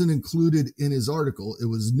 That wasn't included in his article. It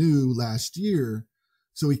was new last year.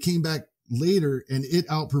 So he came back later and it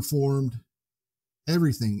outperformed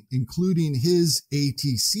everything, including his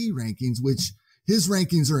ATC rankings, which his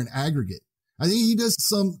rankings are an aggregate. I think he does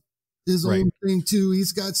his own thing too.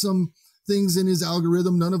 He's got some things in his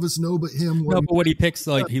algorithm none of us know but him. No, but what he picks,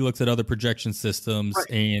 like he looks at other projection systems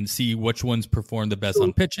and see which ones perform the best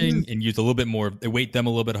on pitching and use a little bit more, they weight them a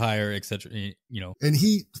little bit higher, etc. And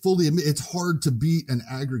he fully admits it's hard to beat an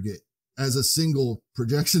aggregate as a single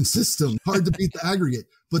projection system. Hard to beat the aggregate,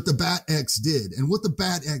 but the BAT X did. And what the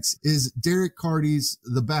BAT X is, Derek Carty's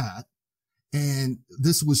The Bat. And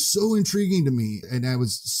this was so intriguing to me. And I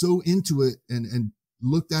was so into it and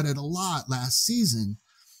looked at it a lot last season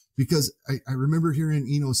because I remember hearing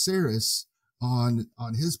Eno Saris on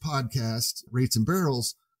his podcast, Rates and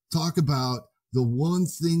Barrels, talk about the one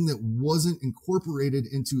thing that wasn't incorporated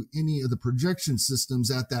into any of the projection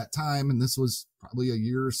systems at that time. And this was probably a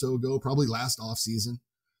year or so ago, probably last off season,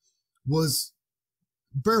 was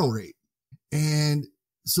barrel rate. And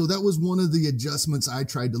so that was one of the adjustments I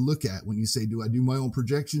tried to look at when you say, do I do my own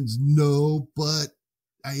projections? No, but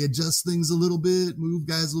I adjust things a little bit, move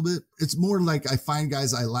guys a little bit. It's more like I find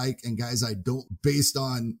guys I like and guys I don't based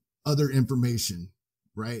on other information,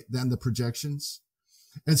 right, than the projections.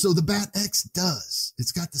 And so the BAT X does.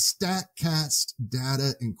 It's got the StatCast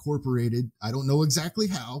data incorporated. I don't know exactly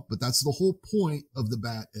how, but that's the whole point of the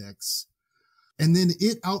BAT X. And then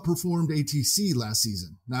it outperformed ATC last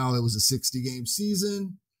season. Now it was a 60-game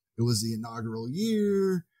season. It was the inaugural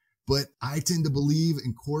year, but I tend to believe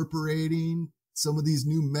incorporating some of these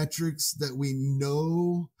new metrics that we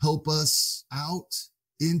know help us out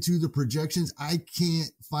into the projections. I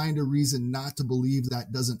can't find a reason not to believe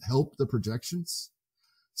that doesn't help the projections.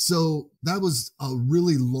 So that was a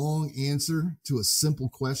really long answer to a simple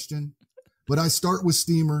question, but I start with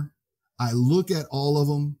Steamer. I look at all of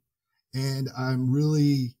them, and I'm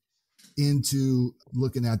really into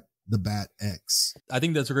looking at the Bat X. I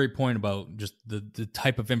think that's a great point about just the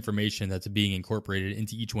type of information that's being incorporated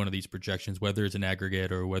into each one of these projections, whether it's an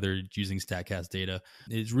aggregate or whether it's using StatCast data.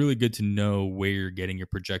 It's really good to know where you're getting your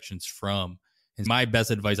projections from. And my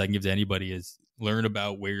best advice I can give to anybody is learn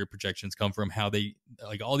about where your projections come from, how they,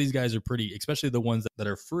 like, all these guys are pretty, especially the ones that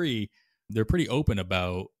are free, they're pretty open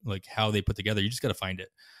about like how they put together. You just got to find it.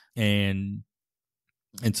 And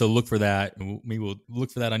so look for that. Maybe we'll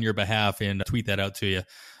look for that on your behalf and tweet that out to you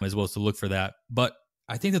as well as to look for that. But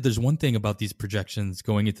I think that there's one thing about these projections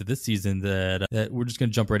going into this season that we're just going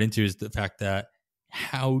to jump right into, is the fact that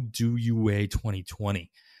how do you weigh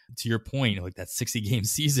 2020? To your point, like that 60-game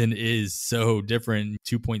season is so different.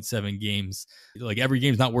 2.7 games, like every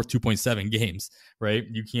game's not worth 2.7 games, right?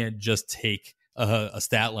 You can't just take a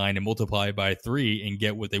stat line and multiply it by 3 and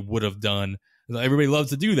get what they would have done. Everybody loves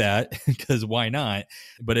to do that because why not?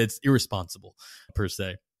 But it's irresponsible per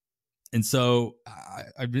se. And so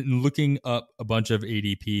I've been looking up a bunch of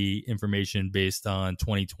ADP information based on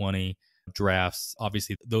 2020 drafts.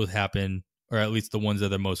 Obviously, those happen, or at least the ones that are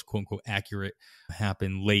the most quote unquote accurate,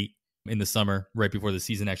 happen late in the summer, right before the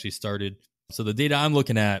season actually started. So the data I'm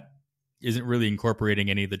looking at isn't really incorporating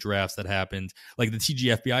any of the drafts that happened. Like the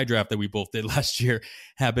TGFBI draft that we both did last year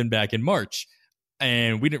happened back in March.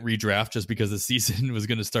 And we didn't redraft just because the season was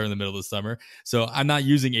going to start in the middle of the summer. So I'm not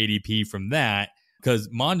using ADP from that, because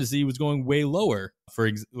Mondesi was going way lower.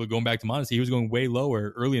 Going back to Mondesi, he was going way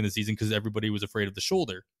lower early in the season because everybody was afraid of the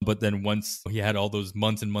shoulder. But then once he had all those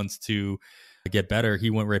months and months to get better,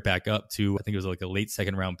 he went right back up to, I think it was like a late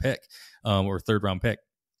second round pick or third round pick.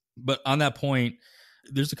 But on that point,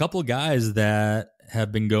 there's a couple of guys that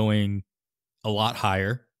have been going a lot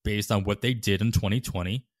higher based on what they did in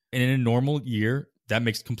 2020. And in a normal year, that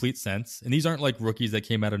makes complete sense. And these aren't like rookies that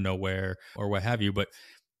came out of nowhere or what have you, but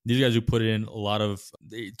these guys who put in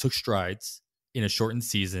they took strides in a shortened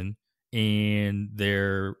season, and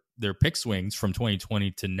their pick swings from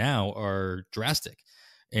 2020 to now are drastic.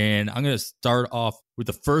 And I'm going to start off with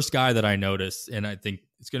the first guy that I noticed, and I think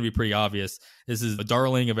it's going to be pretty obvious. This is a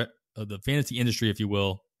darling of the fantasy industry, if you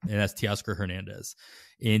will, and that's Teoscar Hernandez.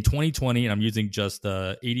 In 2020, and I'm using just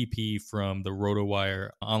ADP from the RotoWire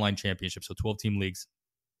online championship, so 12-team leagues,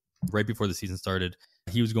 right before the season started,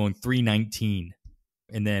 he was going 319.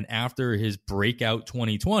 And then after his breakout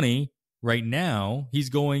 2020, right now, he's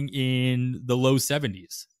going in the low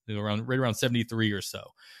 70s, right around 73 or so.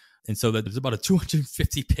 And so there's about a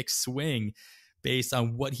 250 pick swing based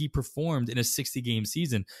on what he performed in a 60-game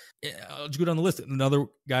season. I'll just go down the list. Another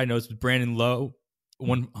guy I noticed was Brandon Lowe,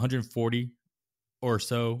 140 or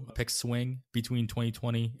so pick swing between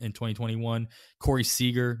 2020 and 2021. Corey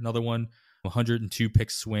Seager, another one, 102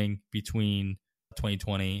 pick swing between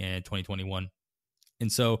 2020 and 2021.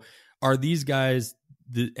 And so are these guys,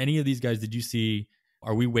 any of these guys, did you see,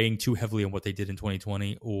 are we weighing too heavily on what they did in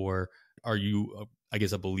 2020, or are you, I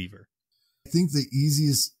guess, a believer? I think the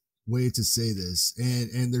easiest way to say this,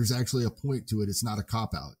 and there's actually a point to it, it's not a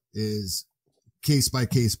cop-out, is case by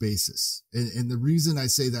case basis. And the reason I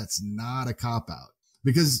say that's not a cop out,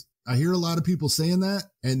 because I hear a lot of people saying that,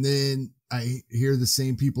 and then I hear the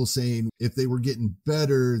same people saying if they were getting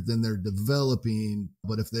better, then they're developing.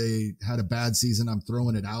 But if they had a bad season, I'm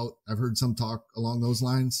throwing it out. I've heard some talk along those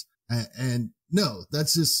lines. And no,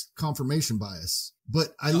 that's just confirmation bias.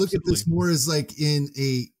 But I look at this more as like in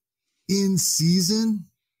season,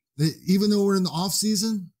 even though we're in the off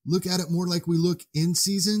season, look at it more like we look in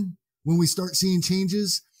season. When we start seeing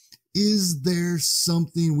changes, is there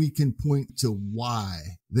something we can point to why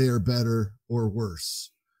they are better or worse?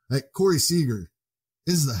 Like Corey Seager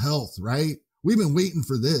is the health, right? We've been waiting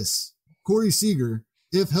for this. Corey Seager,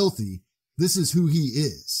 if healthy, this is who he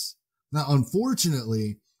is. Now,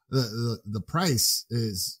 unfortunately, the price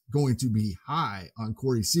is going to be high on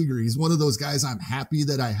Corey Seager. He's one of those guys I'm happy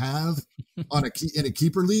that I have in a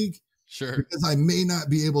keeper league. Sure. Because I may not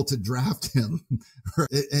be able to draft him.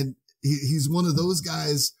 And he's one of those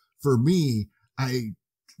guys for me. I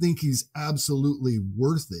think he's absolutely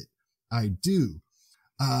worth it. I do.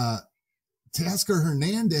 Teoscar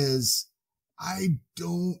Hernandez, I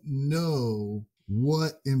don't know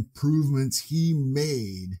what improvements he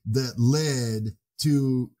made that led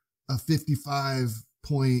to a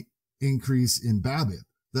 55-point increase in BABIP,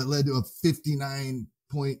 that led to a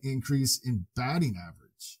 59-point increase in batting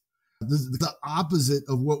average. The opposite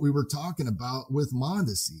of what we were talking about with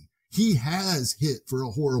Mondesi. He has hit for a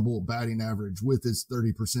horrible batting average with his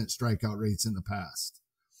 30% strikeout rates in the past.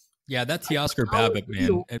 Yeah, that's Teoscar BABIP,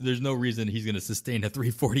 man. There's no reason he's going to sustain a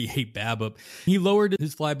 348 BABIP. He lowered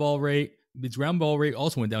his fly ball rate. His ground ball rate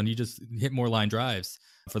also went down. He just hit more line drives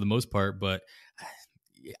for the most part, but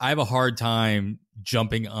I have a hard time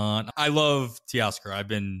jumping on. I love Teoscar. I've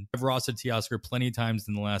rostered Teoscar plenty of times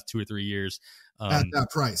in the last 2 or 3 years. At that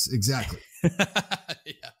price, exactly.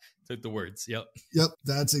 Yeah, took the words. Yep,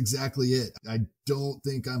 that's exactly it. I don't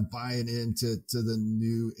think I'm buying into the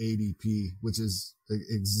new ADP, which is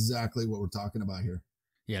exactly what we're talking about here.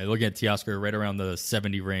 Yeah, looking at Teoscar right around the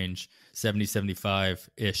 70 range, 70,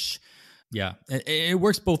 75-ish. Yeah, it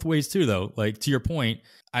works both ways too, though. Like, to your point,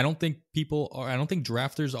 I don't think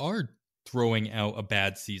drafters are throwing out a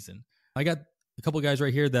bad season. I got a couple of guys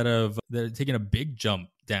right here that have taken a big jump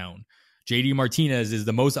down. JD Martinez is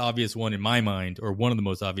the most obvious one in my mind, or one of the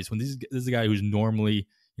most obvious ones. This is a guy who's normally,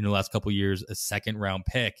 the last couple of years, a second round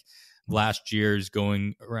pick. Last year's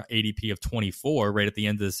going around ADP of 24, right at the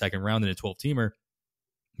end of the second round in a 12-teamer.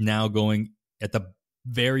 Now going at the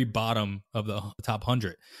very bottom of the top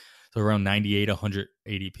 100. So around 98, 100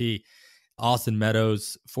 ADP. Austin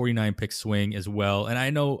Meadows, 49 pick swing as well. And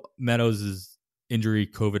I know Meadows is injury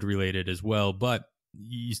COVID related as well, but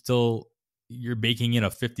you're baking in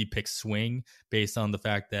a 50 pick swing based on the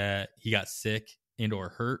fact that he got sick and or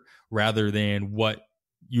hurt rather than what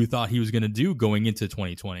you thought he was going to do going into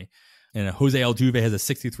 2020. And Jose Altuve has a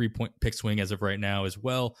 63 point pick swing as of right now as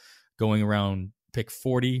well, going around pick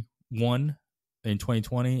 41 in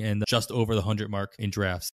 2020 and just over the 100 mark in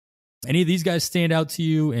drafts. Any of these guys stand out to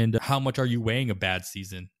you, and how much are you weighing a bad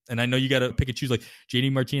season? And I know you got to pick and choose. Like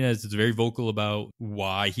JD Martinez is very vocal about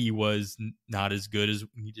why he was not as good as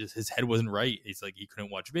his head wasn't right. It's like he couldn't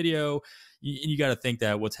watch video. And you got to think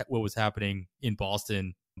that what was happening in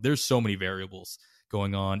Boston, there's so many variables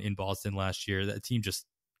going on in Boston last year. That team just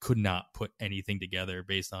could not put anything together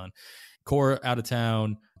based on Cora out of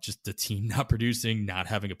town, just the team not producing, not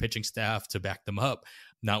having a pitching staff to back them up,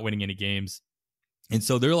 not winning any games. And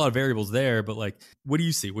so there are a lot of variables there, but like, what do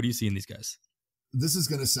you see? What do you see in these guys? This is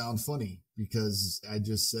going to sound funny because I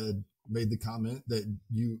just made the comment that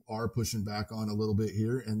you are pushing back on a little bit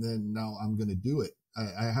here. And then now I'm going to do it.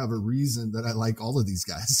 I have a reason that I like all of these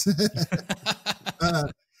guys.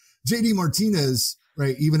 JD Martinez,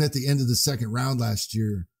 right? Even at the end of the second round last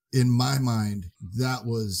year, in my mind, that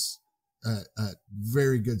was a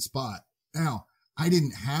very good spot. Now, I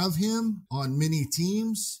didn't have him on many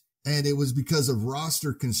teams, and it was because of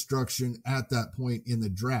roster construction at that point in the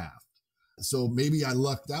draft. So maybe I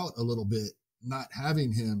lucked out a little bit not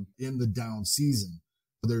having him in the down season.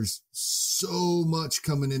 There's so much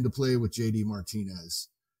coming into play with JD Martinez.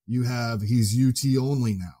 He's UT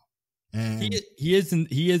only now. And he is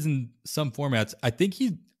in some formats. I think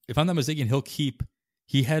if I'm not mistaken,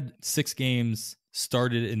 he had 6 games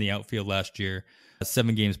started in the outfield last year,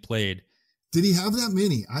 7 games played. Did he have that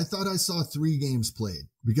many? I thought I saw 3 games played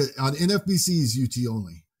because on NFBC is UT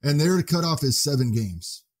only, and their cutoff is 7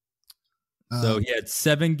 games. So he had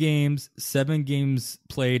 7 games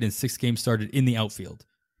played and 6 games started in the outfield.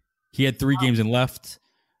 He had 3 games in left,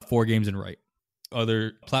 4 games in right.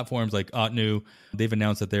 Other platforms like OTW, they've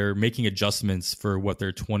announced that they're making adjustments for what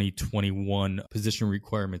their 2021 position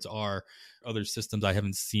requirements are. Other systems I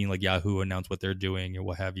haven't seen, like Yahoo, announce what they're doing or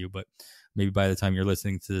what have you, but maybe by the time you're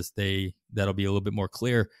listening to this, that'll be a little bit more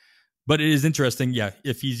clear. But it is interesting, yeah,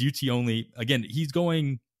 if he's UT only, again, he's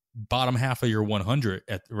going bottom half of your 100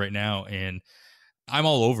 right now, and I'm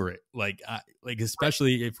all over it. Like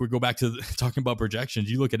especially if we go back to talking about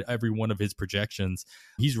projections, you look at every one of his projections,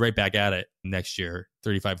 he's right back at it next year.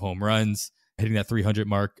 35 home runs, hitting that 300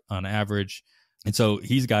 mark on average. And so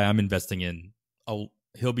he's a guy I'm investing in.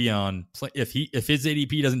 He'll be on, if his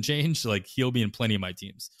ADP doesn't change, like he'll be in plenty of my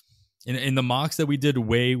teams. In the mocks that we did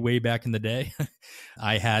way back in the day,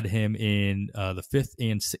 I had him in the 5th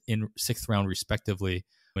and in 6th round respectively.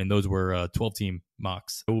 And those were 12-team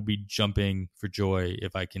mocks. I will be jumping for joy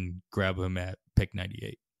if I can grab him at pick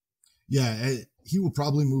 98. Yeah, he will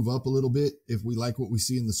probably move up a little bit if we like what we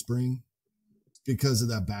see in the spring because of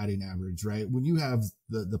that batting average, right? When you have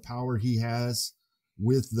the power he has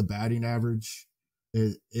with the batting average,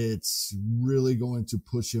 it's really going to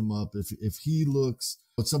push him up. If he looks,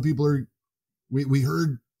 some people we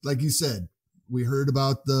heard, like you said, we heard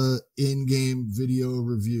about the in-game video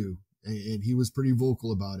review. and he was pretty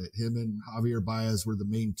vocal about it. Him and Javier Baez were the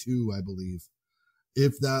main two, I believe.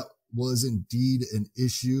 If that was indeed an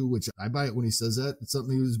issue, which I buy it when he says that, it's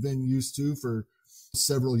something he's been used to for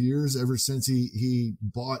several years, ever since he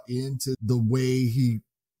bought into the way he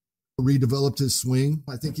redeveloped his swing.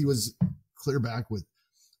 I think he was clear back with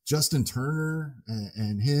Justin Turner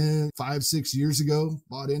and him 5-6 years ago,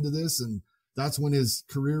 bought into this, and that's when his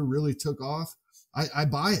career really took off. I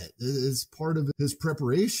buy it. It's part of his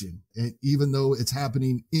preparation, and even though it's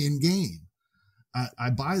happening in game, I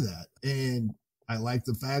buy that. And I like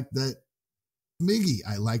the fact that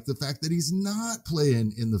I like the fact that he's not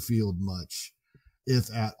playing in the field much,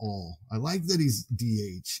 if at all. I like that he's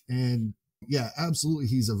DH, and yeah, absolutely,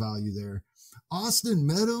 he's a value there. Austin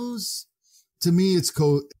Meadows, to me, it's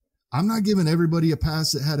I'm not giving everybody a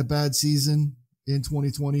pass that had a bad season in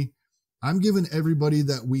 2020. I'm giving everybody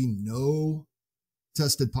that we know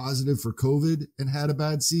tested positive for COVID and had a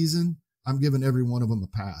bad season. I'm giving every one of them a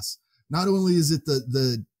pass. Not only is it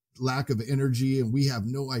the lack of energy, and we have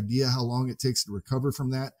no idea how long it takes to recover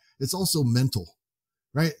from that, it's also mental,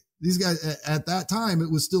 right? These guys at that time,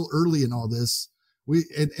 it was still early in all this.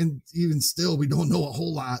 And even still, we don't know a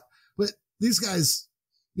whole lot, but these guys,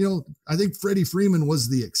 I think Freddie Freeman was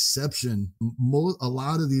the exception. A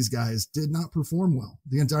lot of these guys did not perform well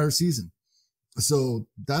the entire season. So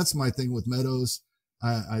that's my thing with Meadows.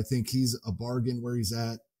 I think he's a bargain where he's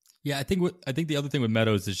at. Yeah, I think the other thing with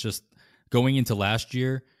Meadows is just going into last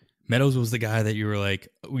year, Meadows was the guy that you were like,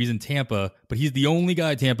 oh, he's in Tampa, but he's the only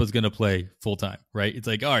guy Tampa's going to play full time, right? It's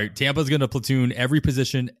like, all right, Tampa's going to platoon every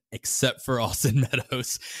position except for Austin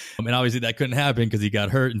Meadows. And obviously that couldn't happen because he got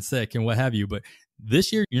hurt and sick and what have you. But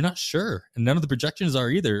this year, you're not sure. And none of the projections are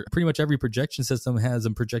either. Pretty much every projection system has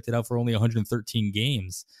him projected out for only 113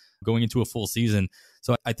 games going into a full season.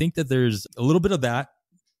 So I think that there's a little bit of that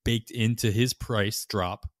baked into his price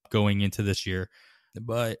drop going into this year.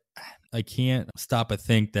 But I can't stop but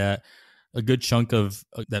think that a good chunk of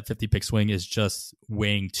that 50 pick swing is just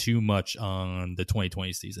weighing too much on the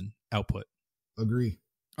 2020 season output. Agree.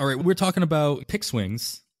 All right. We're talking about pick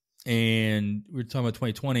swings and we're talking about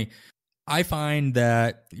 2020. I find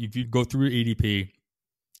that if you go through ADP,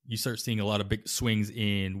 you start seeing a lot of big swings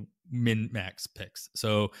in min-max picks.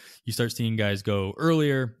 So you start seeing guys go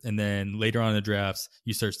earlier, and then later on in the drafts,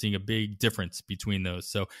 you start seeing a big difference between those.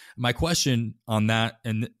 So my question on that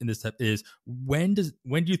and in this step is, when do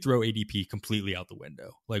you throw ADP completely out the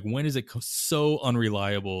window? Like, when is it so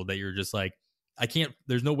unreliable that you're just like,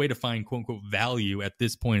 there's no way to find quote unquote value at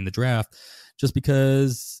this point in the draft just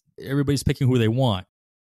because everybody's picking who they want.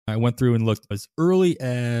 I went through and looked as early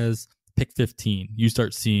as pick 15, you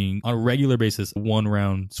start seeing on a regular basis 1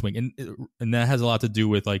 round swing. And that has a lot to do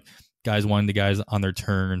with like guys wanting the guys on their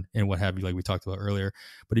turn and what have you, like we talked about earlier.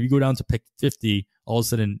 But if you go down to pick 50, all of a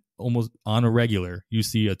sudden, almost on a regular, you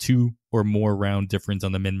see a 2 or more round difference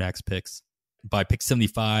on the min-max picks. By pick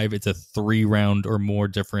 75, it's a 3 round or more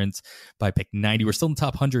difference. By pick 90, we're still in the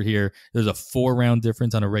top 100 here. There's a 4 round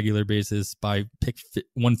difference on a regular basis. By pick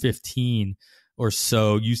 115, or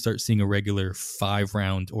so, you start seeing a regular 5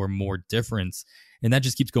 round or more difference. And that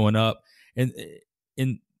just keeps going up. And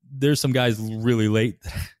there's some guys really late.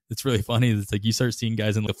 It's really funny. It's like you start seeing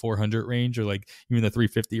guys in the 400 range or like even the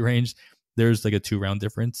 350 range. There's like a 2 round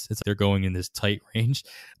difference. It's like they're going in this tight range.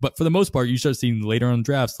 But for the most part, you start seeing later on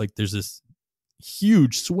drafts, like there's this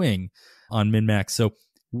huge swing on min-max. So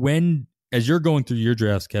as you're going through your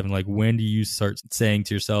drafts, Kevin, like when do you start saying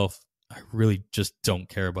to yourself, I really just don't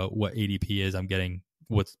care about what ADP is. I'm getting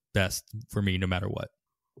what's best for me no matter what.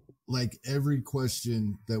 Like every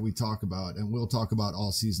question that we talk about, and we'll talk about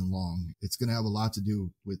all season long, it's going to have a lot to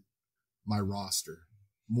do with my roster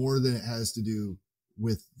more than it has to do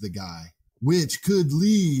with the guy, which could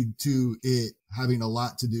lead to it having a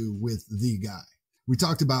lot to do with the guy. We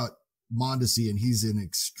talked about Mondesi, and he's an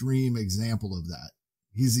extreme example of that.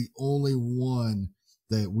 He's the only one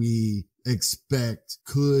that we expect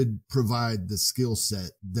could provide the skill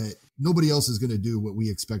set that nobody else is going to do what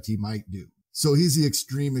we expect he might do. So he's the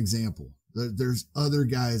extreme example. There's other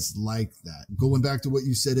guys like that. Going back to what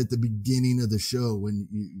you said at the beginning of the show,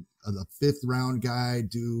 when the 5th round guy,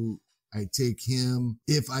 do I take him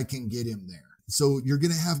if I can get him there? So you're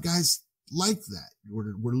going to have guys like that.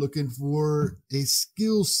 We're looking for a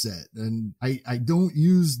skill set. And I don't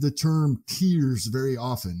use the term tiers very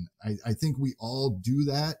often. I think we all do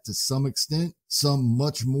that to some extent, some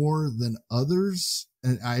much more than others.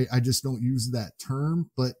 And I just don't use that term,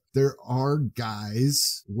 but there are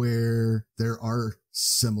guys where there are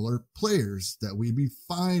similar players that we'd be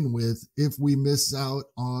fine with if we miss out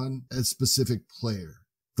on a specific player.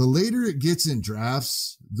 The later it gets in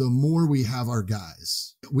drafts, the more we have our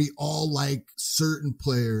guys. We all like certain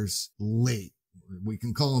players late. We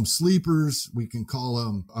can call them sleepers. We can call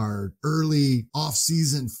them our early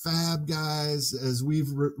off-season fab guys, as we've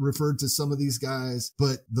referred to some of these guys.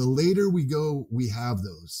 But the later we go, we have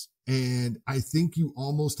those. And I think you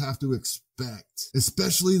almost have to expect,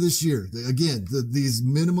 especially this year, again, these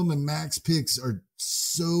minimum and max picks are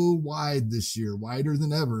so wide this year, wider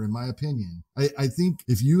than ever, in my opinion. I think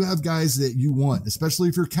if you have guys that you want, especially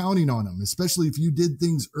if you're counting on them, especially if you did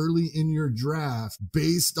things early in your draft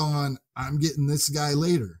based on, I'm getting this guy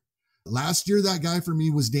later. Last year, that guy for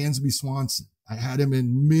me was Dansby Swanson. I had him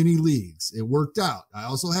in many leagues. It worked out. I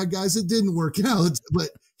also had guys that didn't work out, but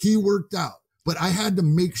he worked out. But I had to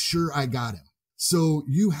make sure I got him. So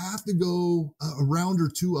you have to go a round or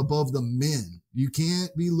two above the min. You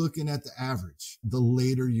can't be looking at the average the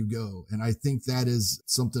later you go. And I think that is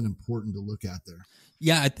something important to look at there.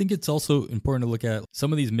 Yeah, I think it's also important to look at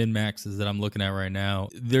some of these min maxes that I'm looking at right now.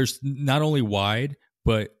 There's not only wide,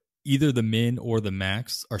 but either the min or the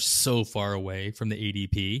max are so far away from the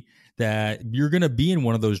ADP that you're going to be in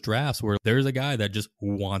one of those drafts where there's a guy that just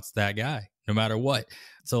wants that guy no matter what.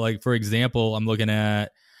 So like, for example, I'm looking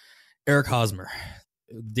at Eric Hosmer.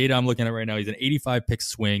 Data I'm looking at right now, he's an 85 pick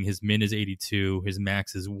swing. His min is 82. His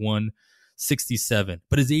max is 167,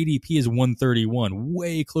 but his ADP is 131,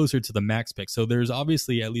 way closer to the max pick. So there's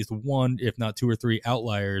obviously at least one, if not two or three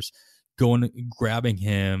outliers grabbing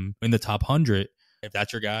him in the top 100. If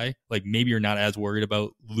that's your guy, like maybe you're not as worried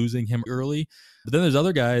about losing him early. But then there's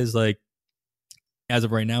other guys like, as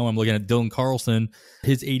of right now, I'm looking at Dylan Carlson.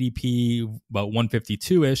 His ADP about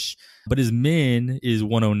 152-ish, but his min is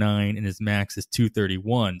 109 and his max is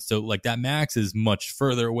 231. So like that max is much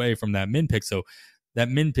further away from that min pick. So that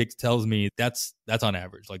min pick tells me that's on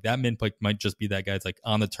average. Like that min pick might just be that guy's like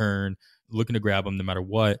on the turn, looking to grab him no matter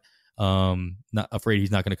what. Not afraid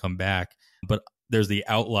he's not going to come back. But there's the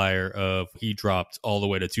outlier of he dropped all the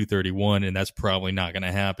way to 231, and that's probably not going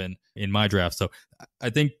to happen in my draft. So I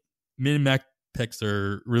think min and max picks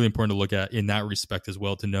are really important to look at in that respect as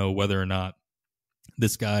well, to know whether or not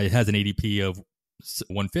this guy has an ADP of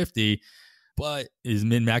 150, but his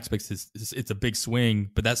min max picks it's a big swing,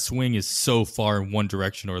 but that swing is so far in one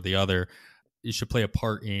direction or the other. It should play a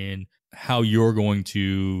part in how you're going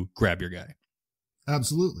to grab your guy.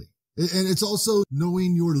 Absolutely. And it's also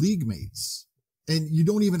knowing your league mates. And you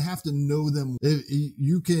don't even have to know them.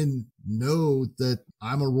 You can know that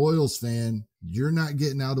I'm a Royals fan. You're not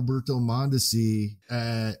getting Adalberto Mondesi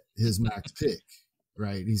at his max pick,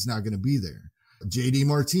 right? He's not going to be there. JD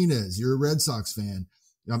Martinez, you're a Red Sox fan.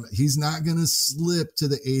 He's not going to slip to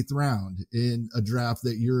the 8th round in a draft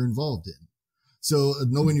that you're involved in. So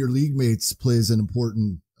knowing your league mates plays an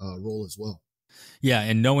important role as well. Yeah,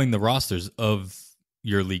 and knowing the rosters of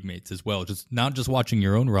your league mates as well. Just not just watching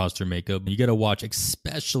your own roster makeup. You got to watch,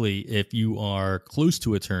 especially if you are close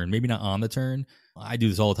to a turn, maybe not on the turn. I do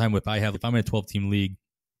this all the time. If I'm in a 12-team league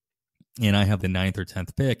and I have the 9th or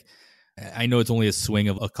 10th pick, I know it's only a swing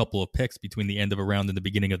of a couple of picks between the end of a round and the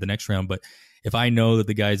beginning of the next round. But if I know that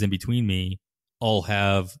the guys in between me all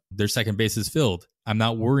have their second bases filled, I'm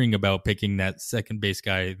not worrying about picking that second base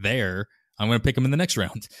guy there. I'm going to pick him in the next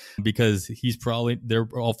round because they're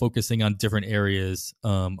all focusing on different areas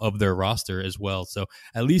of their roster as well. So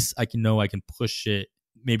at least I can push it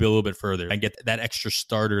maybe a little bit further and get that extra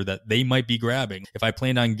starter that they might be grabbing. If I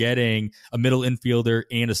planned on getting a middle infielder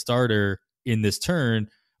and a starter in this turn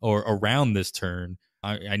or around this turn,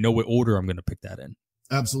 I know what order I'm going to pick that in.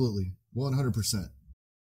 Absolutely. 100%.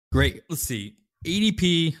 Great. Let's see.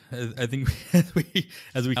 ADP, I think,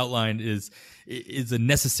 as we outlined, is a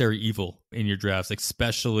necessary evil in your drafts,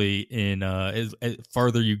 especially in as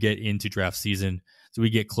farther you get into draft season. So we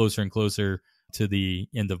get closer and closer to the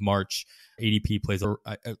end of March. ADP plays a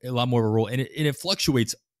lot more of a role, and it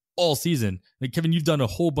fluctuates all season. Like Kevin, you've done a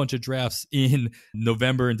whole bunch of drafts in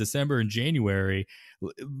November and December and January.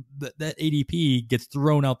 That ADP gets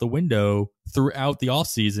thrown out the window throughout the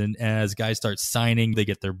offseason as guys start signing. They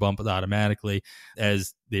get their bump automatically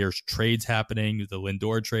as there's trades happening, the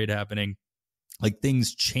Lindor trade happening. Like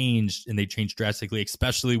things changed, and they changed drastically,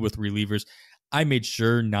 especially with relievers. I made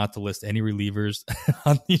sure not to list any relievers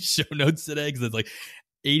on these show notes today because it's like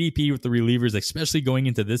ADP with the relievers, especially going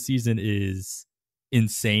into this season, is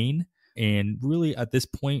insane. And really, at this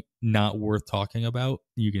point, not worth talking about.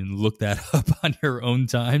 You can look that up on your own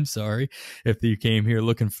time. Sorry if you came here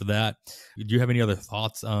looking for that. Do you have any other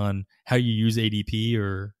thoughts on how you use ADP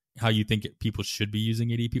or how you think people should be using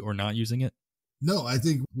ADP or not using it? No, I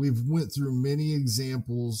think we've went through many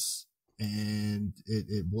examples, And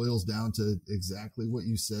it boils down to exactly what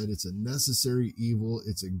you said. It's a necessary evil.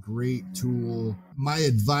 It's a great tool. My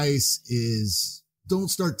advice is don't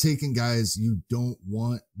start taking guys you don't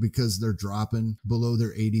want because they're dropping below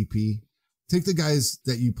their ADP. Take the guys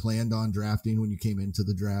that you planned on drafting when you came into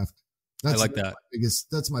the draft. I like that.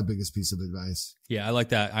 That's my biggest piece of advice. Yeah, I like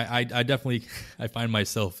that. I definitely, I find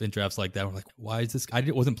myself in drafts like that. We're like, why is this? I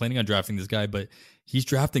wasn't planning on drafting this guy, but he's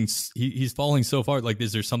drafting, he's falling so far. Like,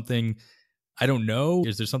 is there something I don't know?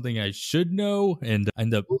 Is there something I should know? And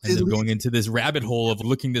end up going into this rabbit hole of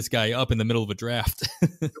looking this guy up in the middle of a draft.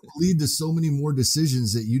 It will lead to so many more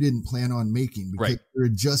decisions that you didn't plan on making because you're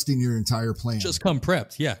adjusting your entire plan. Just come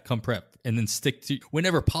prepped. Yeah, come prepped. And then stick to,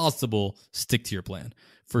 whenever possible, stick to your plan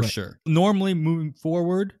for sure. Normally moving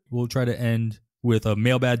forward, we'll try to end with a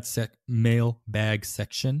mailbag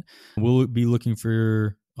section. We'll be looking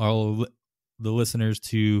for all the listeners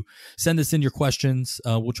to send us in your questions.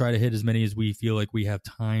 We'll try to hit as many as we feel like we have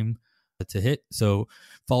time to hit. So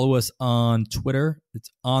follow us on Twitter.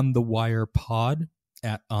 It's On The Wire Pod,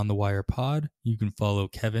 at On The Wire Pod. You can follow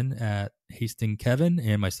Kevin at Hastings Kevin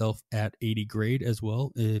and myself at 80 Grade as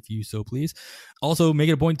well, if you so please. Also, make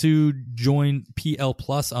it a point to join PL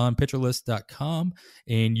Plus on pitcherlist.com,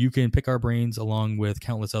 and you can pick our brains along with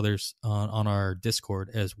countless others on our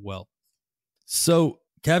Discord as well. So,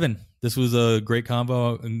 Kevin, this was a great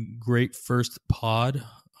convo, a great first pod.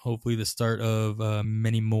 Hopefully the start of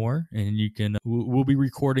many more, and we'll be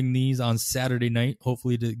recording these on Saturday night,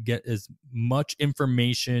 hopefully to get as much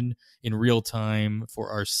information in real time for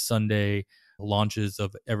our Sunday launches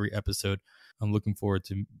of every episode. I'm looking forward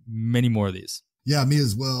to many more of these. Yeah, me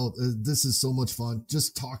as well. This is so much fun.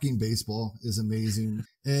 Just talking baseball is amazing.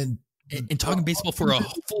 And talking baseball for a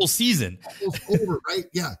full season. Almost over, right?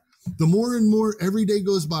 Yeah. The more and more every day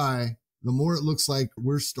goes by, the more it looks like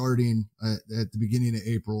we're starting at the beginning of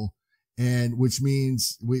April, and which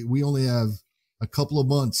means we only have a couple of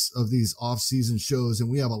months of these off-season shows,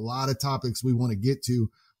 and we have a lot of topics we want to get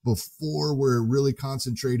to before we're really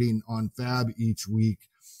concentrating on Fab each week.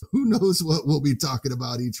 Who knows what we'll be talking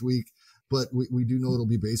about each week, but we do know it'll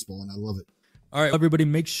be baseball, and I love it. All right, everybody,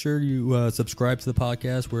 make sure you subscribe to the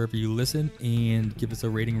podcast wherever you listen and give us a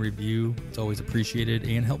rating review. It's always appreciated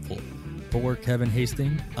and helpful. For Kevin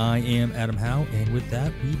Hastings, I am Adam Howe, and with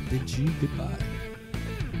that, we bid you goodbye.